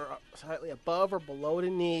are slightly above or below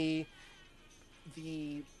the knee.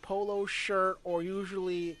 The polo shirt, or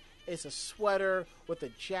usually it's a sweater with a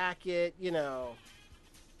jacket,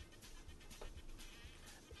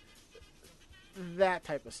 that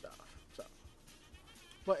type of stuff. So,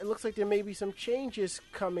 but it looks like there may be some changes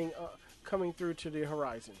coming through to the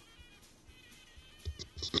horizon.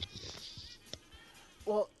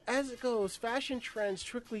 Well, as it goes, fashion trends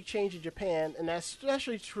quickly change in Japan, and that's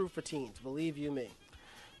especially true for teens, believe you me.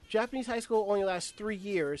 Japanese high school only lasts 3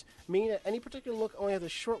 years, meaning that any particular look only has a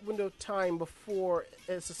short window of time before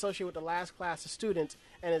it's associated with the last class of students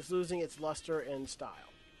and is losing its luster and style.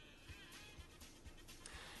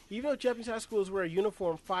 Even though Japanese high schools wear a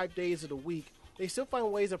uniform 5 days of the week, they still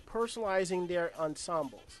find ways of personalizing their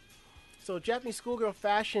ensembles. So Japanese schoolgirl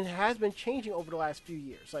fashion has been changing over the last few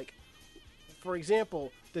years. Like, for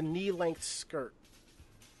example, the knee-length skirt.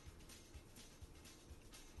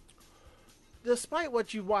 Despite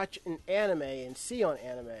what you watch in anime and see on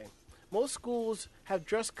anime, most schools have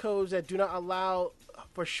dress codes that do not allow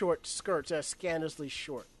for short skirts that are scandalously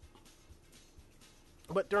short.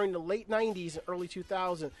 But during the late 90s and early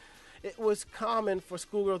 2000s, it was common for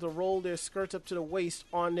schoolgirls to roll their skirts up to the waist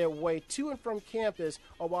on their way to and from campus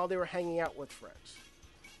or while they were hanging out with friends.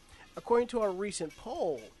 According to a recent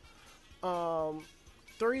poll,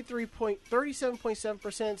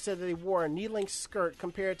 37.7% said that they wore a knee-length skirt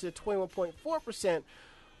compared to 21.4%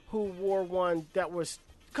 who wore one that was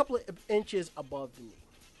a couple of inches above the knee.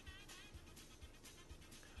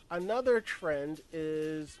 Another trend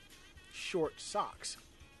is short socks,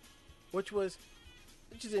 which is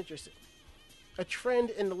interesting. A trend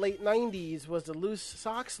in the late 90s was the loose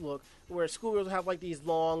socks look, where schoolgirls have like these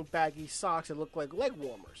long, baggy socks that look like leg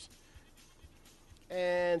warmers.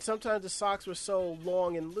 And sometimes the socks were so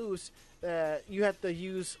long and loose that you had to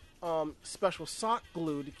use special sock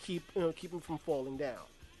glue to keep them from falling down.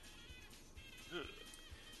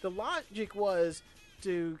 The logic was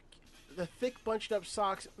the thick bunched up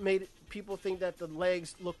socks made people think that the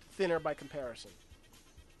legs looked thinner by comparison.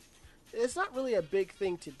 It's not really a big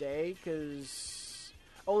thing today because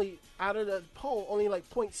only out of the poll, only like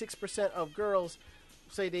 0.6% of girls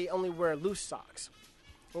say they only wear loose socks.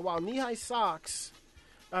 And while knee-high socks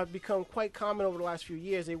have become quite common over the last few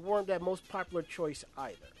years, they weren't that most popular choice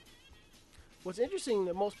either. What's interesting,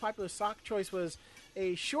 the most popular sock choice was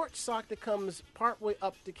a short sock that comes partway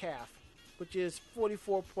up the calf, which is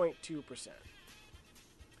 44.2%.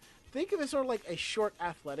 Think of it sort of like a short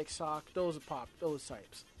athletic sock. Those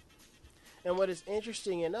types. And what is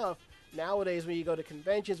interesting enough, nowadays when you go to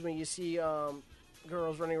conventions, when you see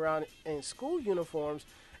girls running around in school uniforms,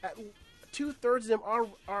 2/3 of them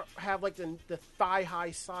have like the thigh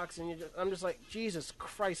high socks, and I'm just like, Jesus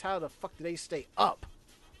Christ, how the fuck do they stay up?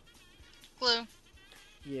 Glue.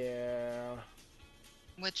 Yeah.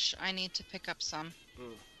 Which I need to pick up some.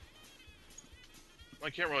 I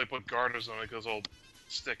can't really put garters on it because they'll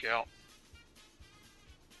stick out.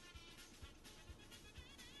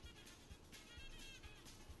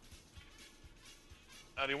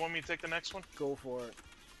 Do you want me to take the next one? Go for it.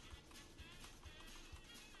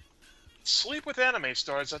 Sleep with anime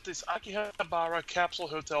stars at this Akihabara capsule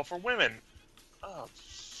hotel for women. Oh,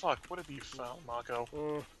 fuck. What have you found,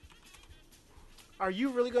 Mako? Are you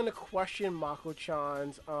really going to question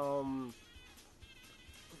Mako-chan's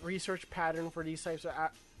research pattern for these types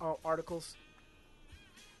of articles?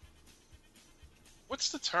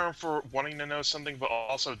 What's the term for wanting to know something but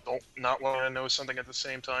also not wanting to know something at the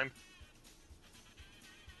same time?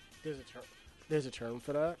 There's a term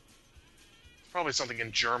for that. Probably something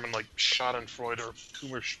in German like Schadenfreude or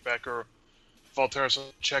Kummerspeck or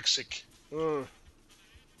Voltaire-Cheksik.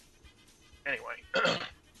 Anyway,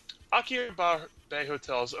 Akihabara Bay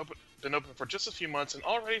Hotel has been open for just a few months and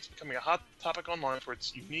already it's becoming a hot topic online for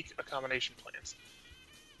its unique accommodation plans.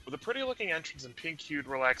 With a pretty-looking entrance and pink-hued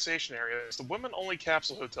relaxation areas, the women-only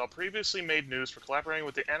capsule hotel previously made news for collaborating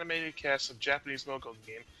with the animated cast of Japanese mobile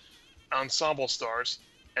game Ensemble Stars,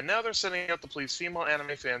 and now they're setting out to please female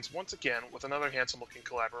anime fans once again with another handsome-looking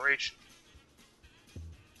collaboration.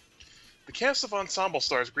 The cast of Ensemble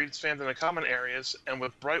Stars greets fans in the common areas and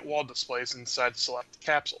with bright wall displays inside select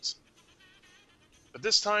capsules. But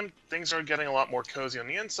this time, things are getting a lot more cozy on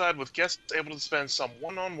the inside, with guests able to spend some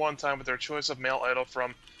one-on-one time with their choice of male idol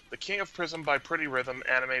from The King of Prism by Pretty Rhythm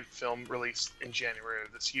animated film released in January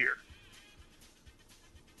of this year.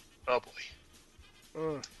 Oh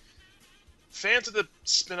boy. Fans of the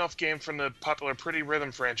spin-off game from the popular Pretty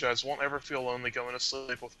Rhythm franchise won't ever feel lonely going to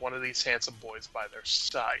sleep with one of these handsome boys by their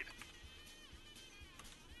side.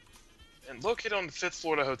 And located on the 5th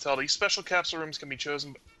floor of the hotel, these special capsule rooms can be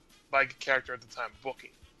chosen by a character at the time of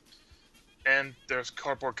booking. And there's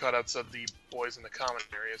cardboard cutouts of the boys in the common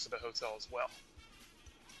areas of the hotel as well.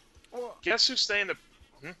 Guests who stay in the...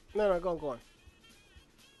 No, go on.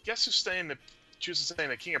 Guests who choose to stay in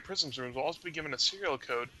the King of Prisms rooms will also be given a serial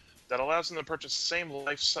code that allows them to purchase the same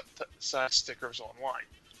life-size stickers online.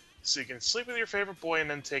 So you can sleep with your favorite boy and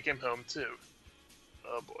then take him home too.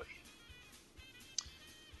 Oh boy.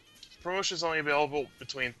 The promotion is only available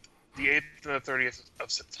between the 8th and the 30th of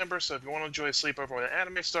September, so if you want to enjoy a sleepover with an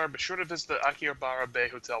anime star, be sure to visit the Akihabara Bay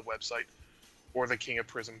Hotel website or the King of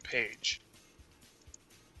Prism page.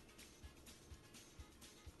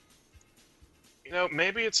 You know,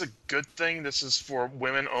 maybe it's a good thing this is for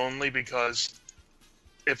women only, because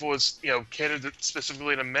if it was, catered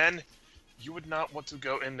specifically to men, you would not want to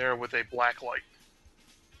go in there with a black light,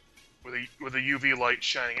 with a UV light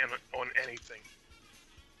shining on anything.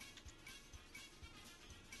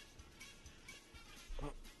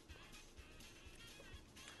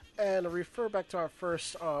 And to refer back to our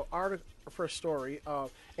first story,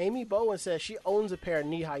 Amy Bowen says she owns a pair of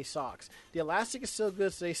knee-high socks. The elastic is so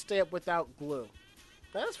good, so they stay up without glue.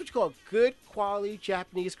 Now, that's what you call good quality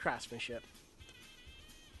Japanese craftsmanship.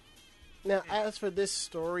 Now, as for this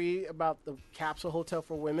story about the capsule hotel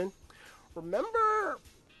for women, remember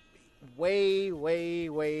way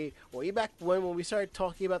back when we started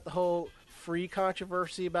talking about the whole free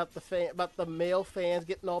controversy about the male fans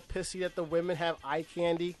getting all pissy that the women have eye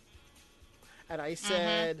candy? And I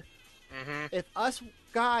said, if us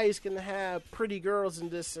guys can have pretty girls and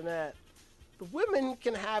this and that, the women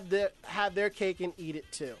can have their cake and eat it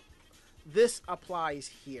too. This applies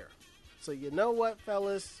here. So you know what,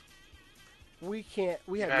 fellas? We have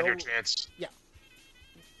your chance. Yeah.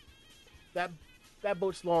 That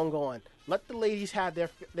boat's long gone. Let the ladies have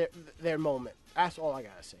their moment. That's all I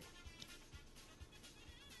gotta say.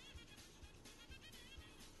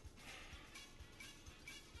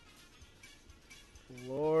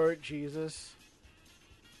 Lord Jesus.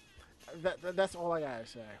 That's all I gotta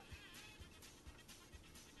say.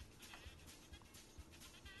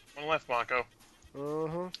 One left, Mako.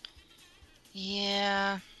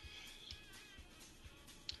 Yeah.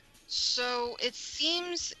 So it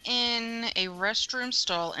seems in a restroom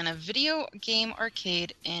stall in a video game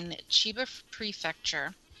arcade in Chiba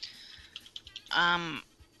Prefecture,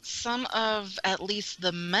 some of at least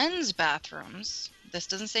the men's bathrooms This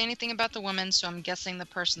doesn't say anything about the woman, so I'm guessing the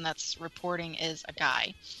person that's reporting is a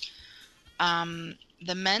guy.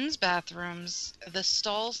 The men's bathrooms, the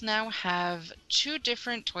stalls now have 2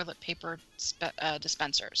 different toilet paper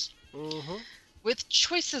dispensers with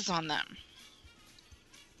choices on them.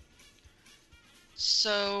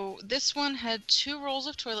 So this one had 2 rolls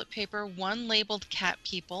of toilet paper, one labeled cat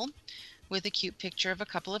people with a cute picture of a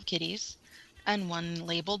couple of kitties, and one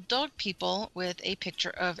labeled dog people with a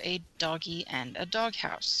picture of a doggy and a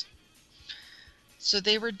doghouse. So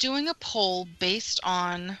they were doing a poll based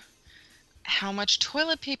on how much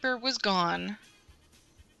toilet paper was gone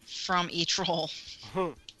from each roll.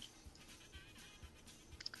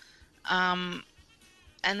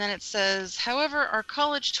 And then it says, however, our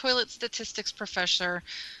college toilet statistics professor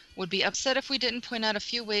would be upset if we didn't point out a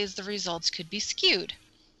few ways the results could be skewed.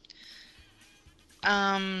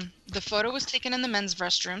 The photo was taken in the men's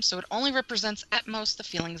restroom, so it only represents at most the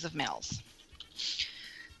feelings of males.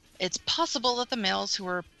 It's possible that the males who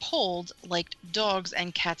were polled liked dogs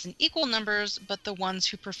and cats in equal numbers, but the ones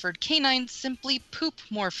who preferred canines simply poop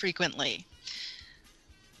more frequently.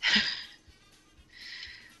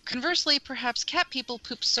 Conversely, perhaps cat people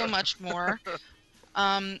poop so much more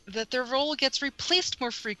that their roll gets replaced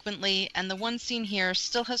more frequently, and the one seen here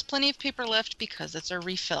still has plenty of paper left because it's a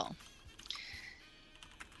refill.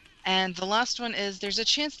 And the last one is, there's a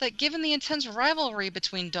chance that given the intense rivalry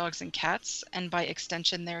between dogs and cats, and by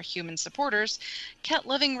extension their human supporters,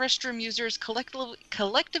 cat-loving restroom users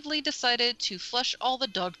collectively decided to flush all the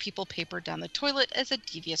dog people paper down the toilet as a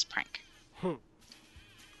devious prank.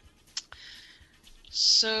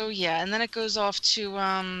 So yeah, and then it goes off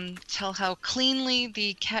to tell how cleanly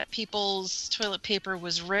the cat people's toilet paper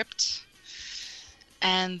was ripped,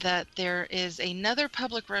 and that there is another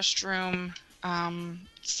public restroom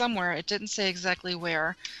somewhere, it didn't say exactly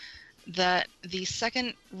where, that the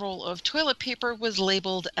second roll of toilet paper was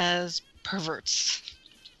labeled as perverts.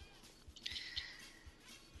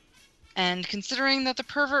 And considering that the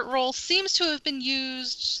pervert roll seems to have been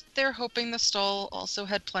used, they're hoping the stall also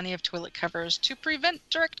had plenty of toilet covers to prevent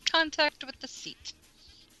direct contact with the seat.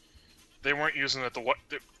 They weren't using it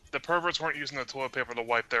the perverts weren't using the toilet paper to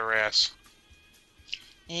wipe their ass.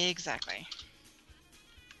 Exactly.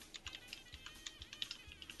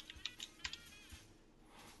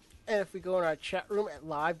 And if we go in our chat room at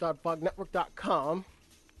live.bugnetwork.com,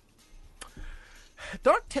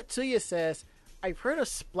 Dark Tetsuya says, I've heard of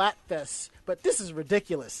Splatfest, but this is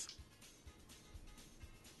ridiculous.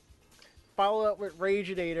 Follow up with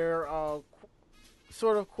Rageinator,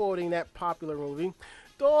 sort of quoting that popular movie.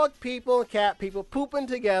 Dog people and cat people pooping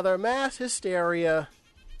together, mass hysteria.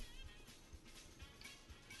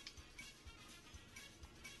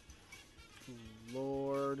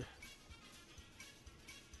 Lord.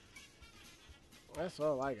 That's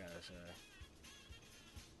all I gotta say.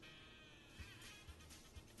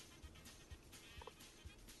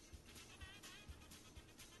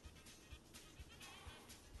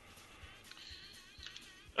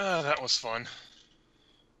 That was fun.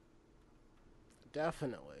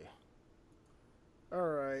 Definitely.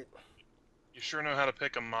 Alright. You sure know how to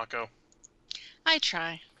pick 'em, Mako. I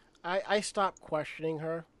try. I stopped questioning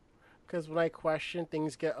her. Because when I question,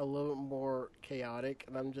 things get a little bit more chaotic.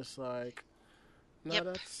 And I'm just like, no, Yep.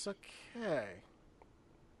 that's okay.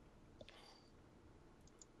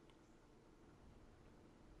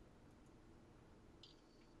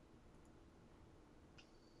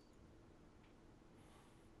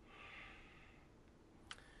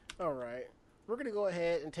 All right. We're going to go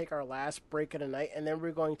ahead and take our last break of the night, and then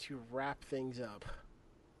we're going to wrap things up.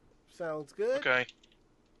 Sounds good? Okay.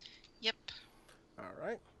 Yep. All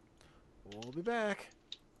right. We'll be back.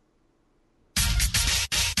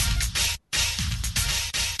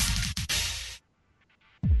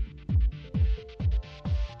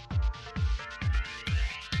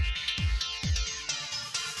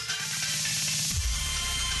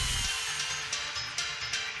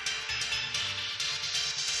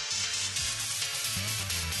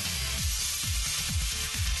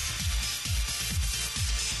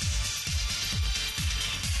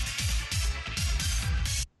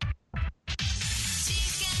 See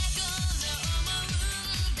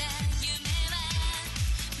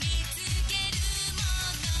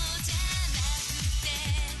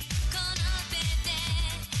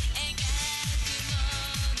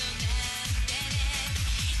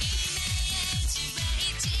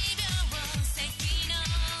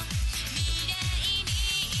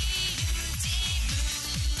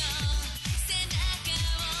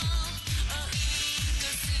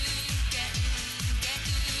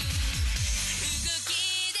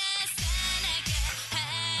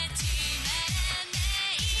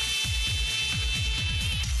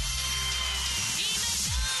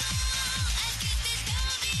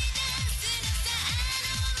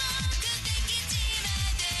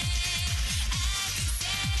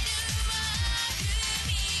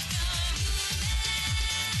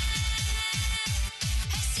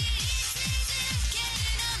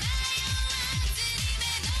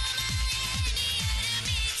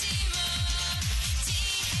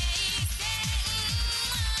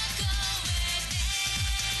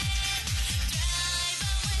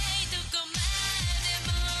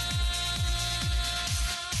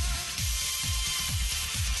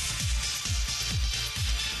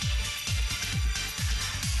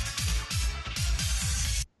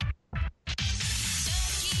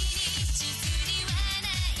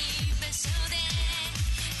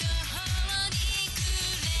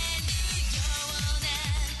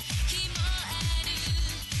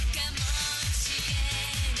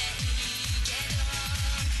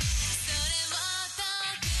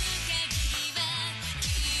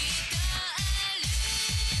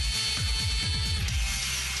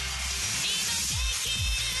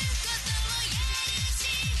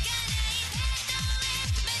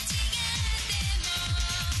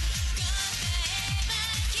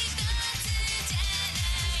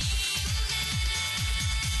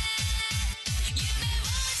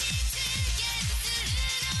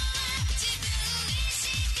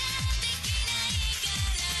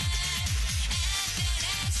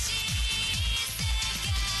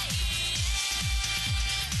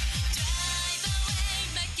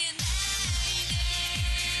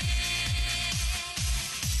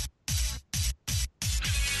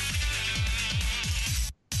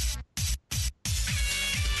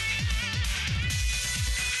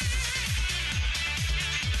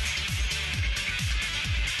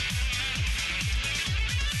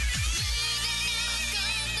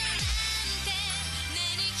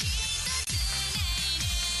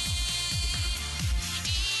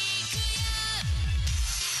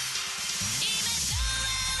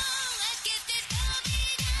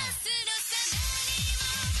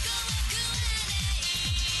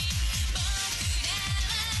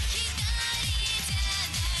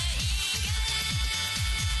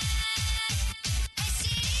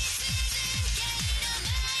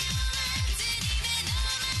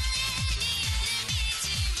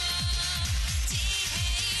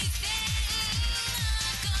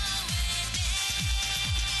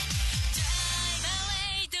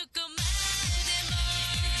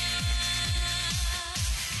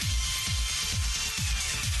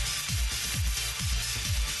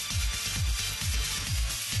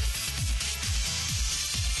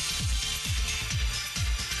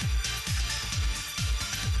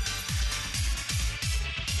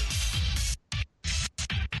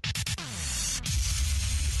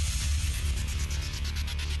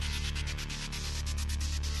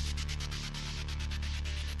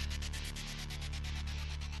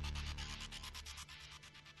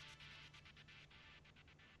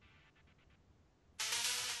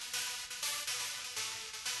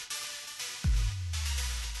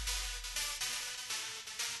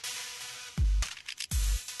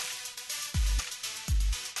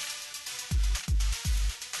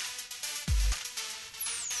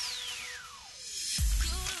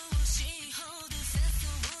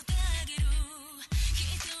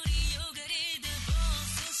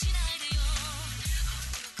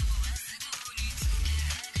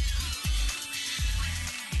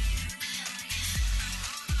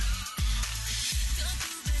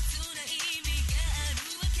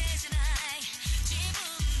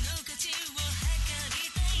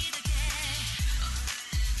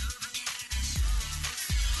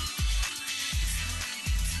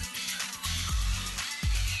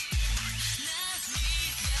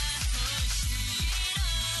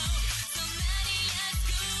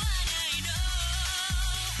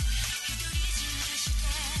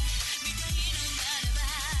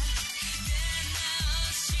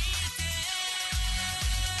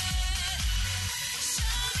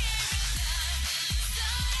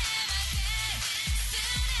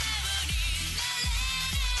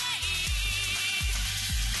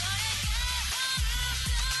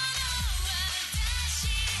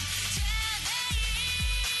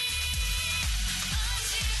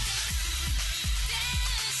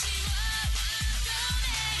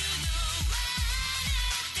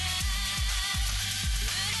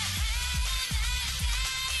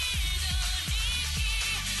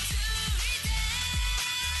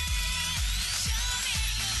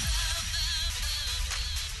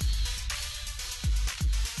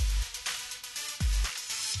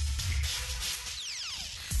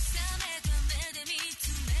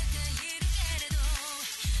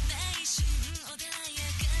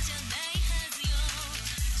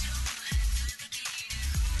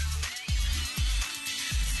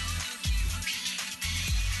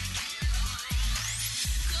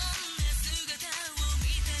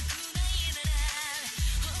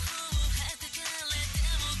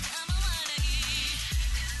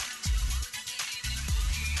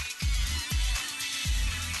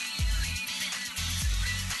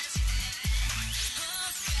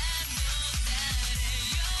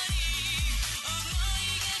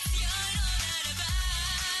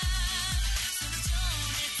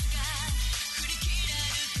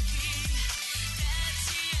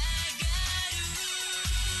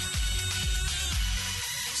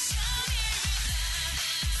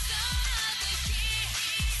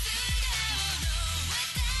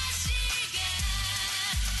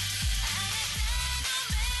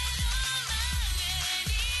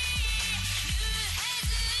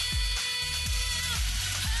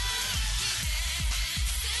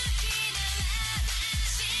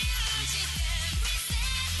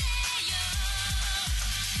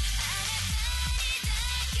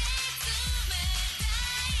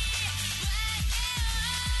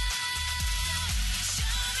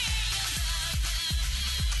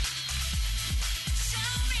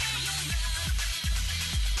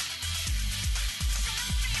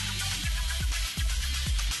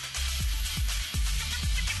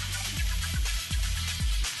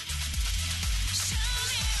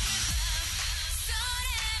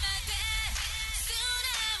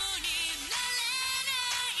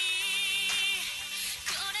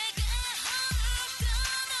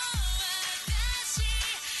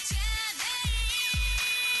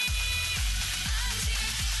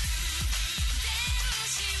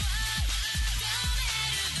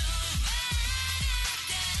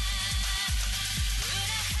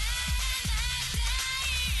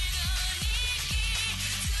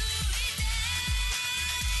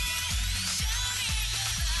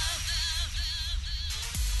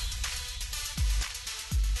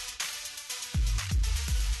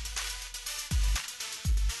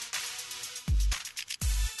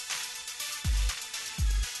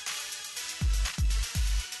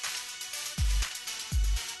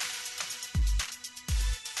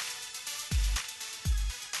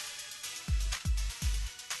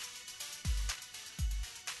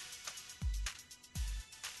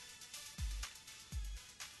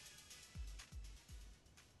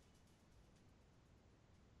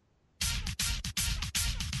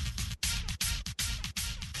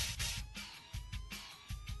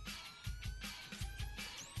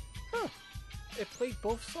it played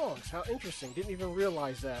both songs. How interesting. Didn't even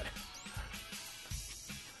realize that.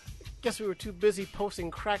 Guess we were too busy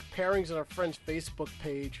posting crack pairings on our friend's Facebook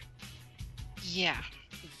page. Yeah.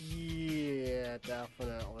 Yeah,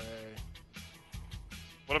 definitely.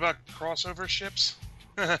 What about crossover ships?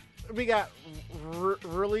 We got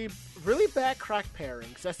really bad crack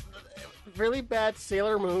pairings. That's really bad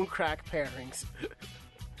Sailor Moon crack pairings.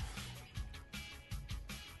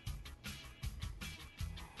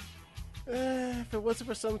 If it wasn't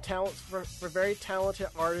for some talent, for very talented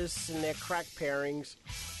artists and their crack pairings,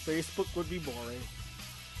 Facebook would be boring.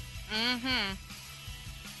 Mm-hmm.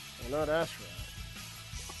 I know that's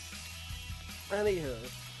right. Anywho,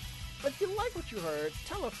 if you like what you heard,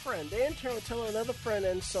 tell a friend. They in turn will tell another friend,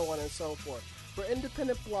 and so on and so forth. We're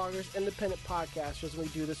independent bloggers, independent podcasters, and we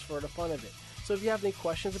do this for the fun of it. So if you have any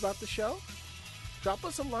questions about the show, drop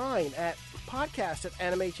us a line at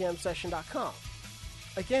podcast@animejamsession.com.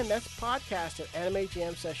 Again, that's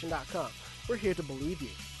podcast@animejamsession.com. We're here to believe you.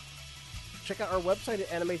 Check out our website at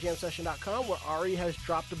animejamsession.com, where Ari has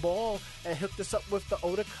dropped the ball and hooked us up with the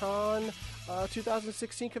Otakon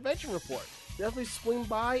 2016 convention report. Definitely swing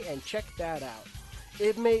by and check that out.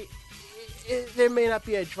 There may not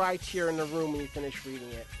be a dry tear in the room when you finish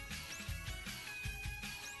reading it.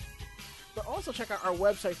 But also check out our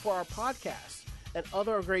website for our podcasts and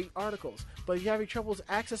other great articles. But if you have any troubles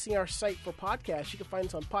accessing our site for podcasts, you can find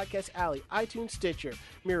us on Podcast Alley, iTunes, Stitcher,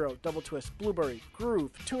 Miro, Double Twist, Blueberry,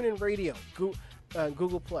 Groove, TuneIn Radio,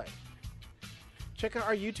 Google Play. Check out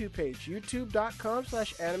our YouTube page,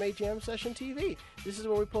 youtube.com/AnimeJamSessionTV. This is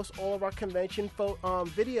where we post all of our convention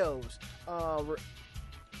videos,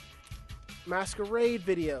 masquerade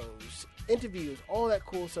videos, interviews, all that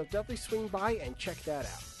cool stuff. Definitely swing by and check that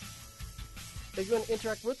out. If you want to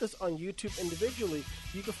interact with us on YouTube individually,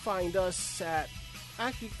 you can find us at,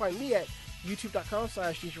 actually you can find me at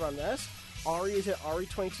youtube.com/DJRonS. Ari is at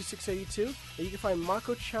Ari22682, and you can find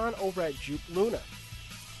Mako-chan over at Juke Luna.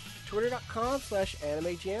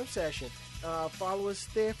 Twitter.com/AnimeJamSession. Follow us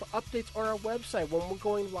there for updates on our website when we're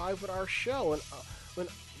going live with our show and when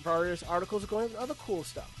various articles are going and other cool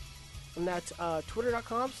stuff. And that's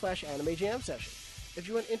Twitter.com/AnimeJamSession. If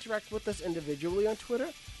you want to interact with us individually on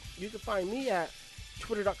Twitter, you can find me at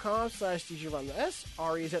Twitter.com/DJRonS.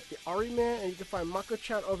 Ari is at the Ari Man, and you can find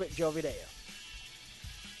Mako-chan over at Joe Video.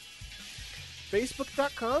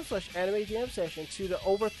 Facebook.com/AnimeJamSession. To the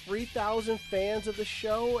over 3,000 fans of the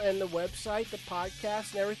show and the website, the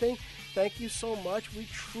podcast, and everything, thank you so much. We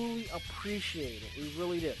truly appreciate it. We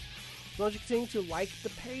really do. As long as you continue to like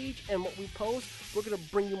the page and what we post, we're going to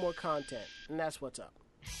bring you more content, and that's what's up.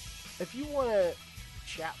 If you want to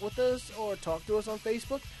chat with us or talk to us on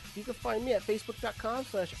Facebook, you can find me at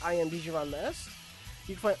Facebook.com/IamDJRonS.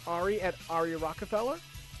 You can find Ari at Ari Rockefeller,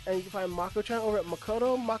 and you can find Mako-chan over at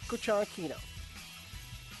Makoto Mako-chan Kino.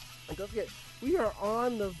 And don't forget, we are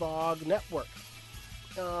on the VOG network.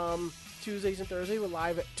 Tuesdays and Thursdays, we're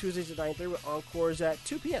live at Tuesdays at 9:30 with encores at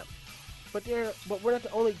 2 p.m. But we're not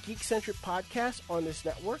the only geek-centric podcast on this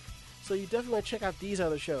network, so you definitely want to check out these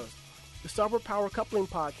other shows. The Starboard Power Coupling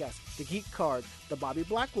Podcast, The Geek Card, The Bobby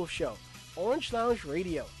Blackwolf Show, Orange Lounge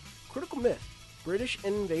Radio, Critical Myth, British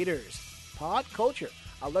Invaders, Pod Culture,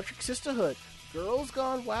 Electric Sisterhood, Girls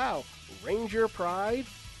Gone Wow, Ranger Pride,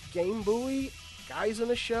 Game Buoy, Guys on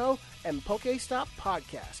the Show, and Pokestop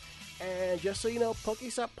Podcast. And just so you know,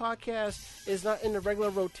 Pokestop Podcast is not in the regular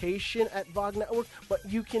rotation at VOG Network, but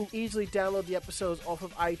you can easily download the episodes off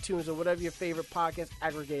of iTunes or whatever your favorite podcast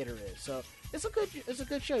aggregator is. So it's a good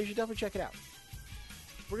show. You should definitely check it out.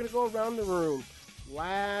 We're gonna go around the room.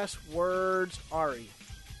 Last words, Ari.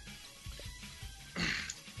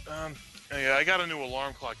 Yeah, I got a new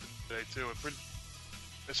alarm clock today too.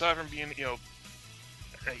 Aside from being, the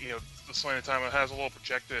slanted time, it has a little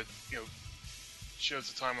projector,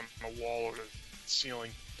 shows the time on the wall or the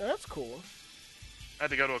ceiling. Oh, that's cool. I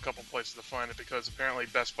had to go to a couple places to find it because apparently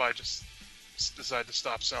Best Buy just decided to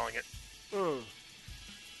stop selling it.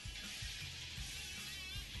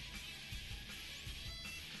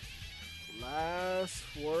 Last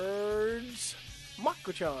words,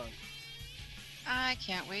 Mako-chan. I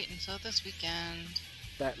can't wait until this weekend.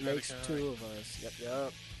 That makes two of us.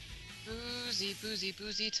 Yep.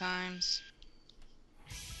 Boozy times.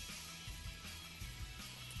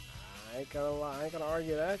 I ain't gonna lie. I ain't gonna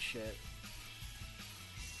argue that shit.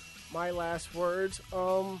 My last words,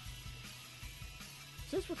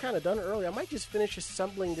 since we're kind of done early, I might just finish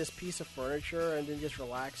assembling this piece of furniture and then just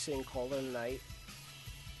relax and call it a night.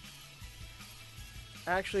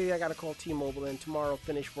 Actually, I gotta call T-Mobile and tomorrow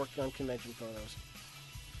finish working on convention photos.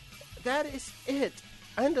 That is it.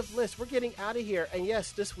 End of list. We're getting out of here. And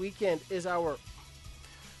yes, this weekend is our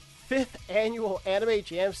 5th annual Anime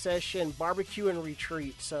Jam Session barbecue and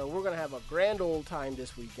retreat. So we're going to have a grand old time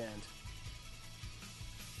this weekend.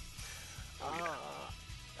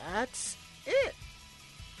 That's it.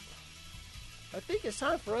 I think it's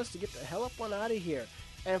time for us to get the hell up on out of here.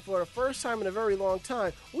 And for the first time in a very long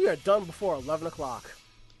time, we are done before 11 o'clock.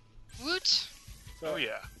 Woot! So, Oh,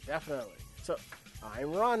 yeah. Definitely. So, I'm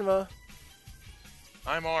Ranma.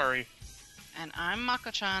 I'm Ari. And I'm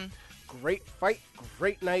Mako-chan. Great fight,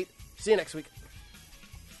 great night. See you next week.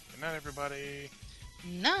 Good night, everybody.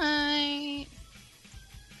 Night!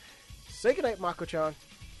 Say goodnight, Mako-chan.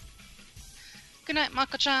 Good night,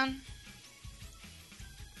 Mako-chan.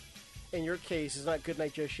 In your case, it's not good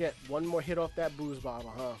night just yet. One more hit off that booze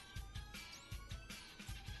bottle, huh?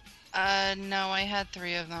 No, I had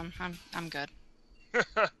 3 of them. I'm good.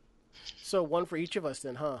 So one for each of us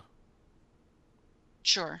then, huh?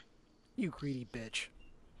 Sure. You greedy bitch.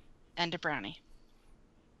 And a brownie.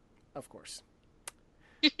 Of course.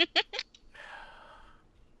 Good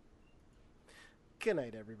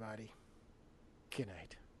night, everybody. Good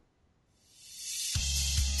night.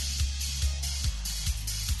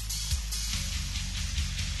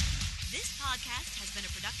 This podcast has been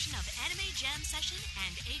a production of Anime Jam Session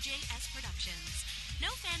and AJS Productions. No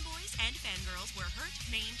fanboys and fangirls were hurt,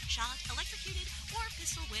 maimed, shot, electrocuted, or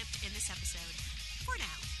pistol whipped in this episode. For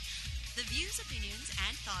now. The views, opinions,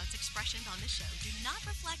 and thoughts expressioned on this show do not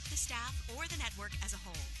reflect the staff or the network as a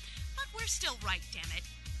whole. But we're still right, damn it.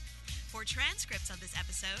 For transcripts of this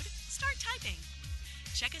episode, start typing.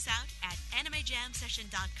 Check us out at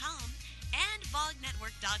animejamsession.com and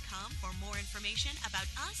vognetwork.com for more information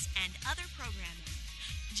about us and other programming.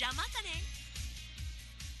 Jamatane!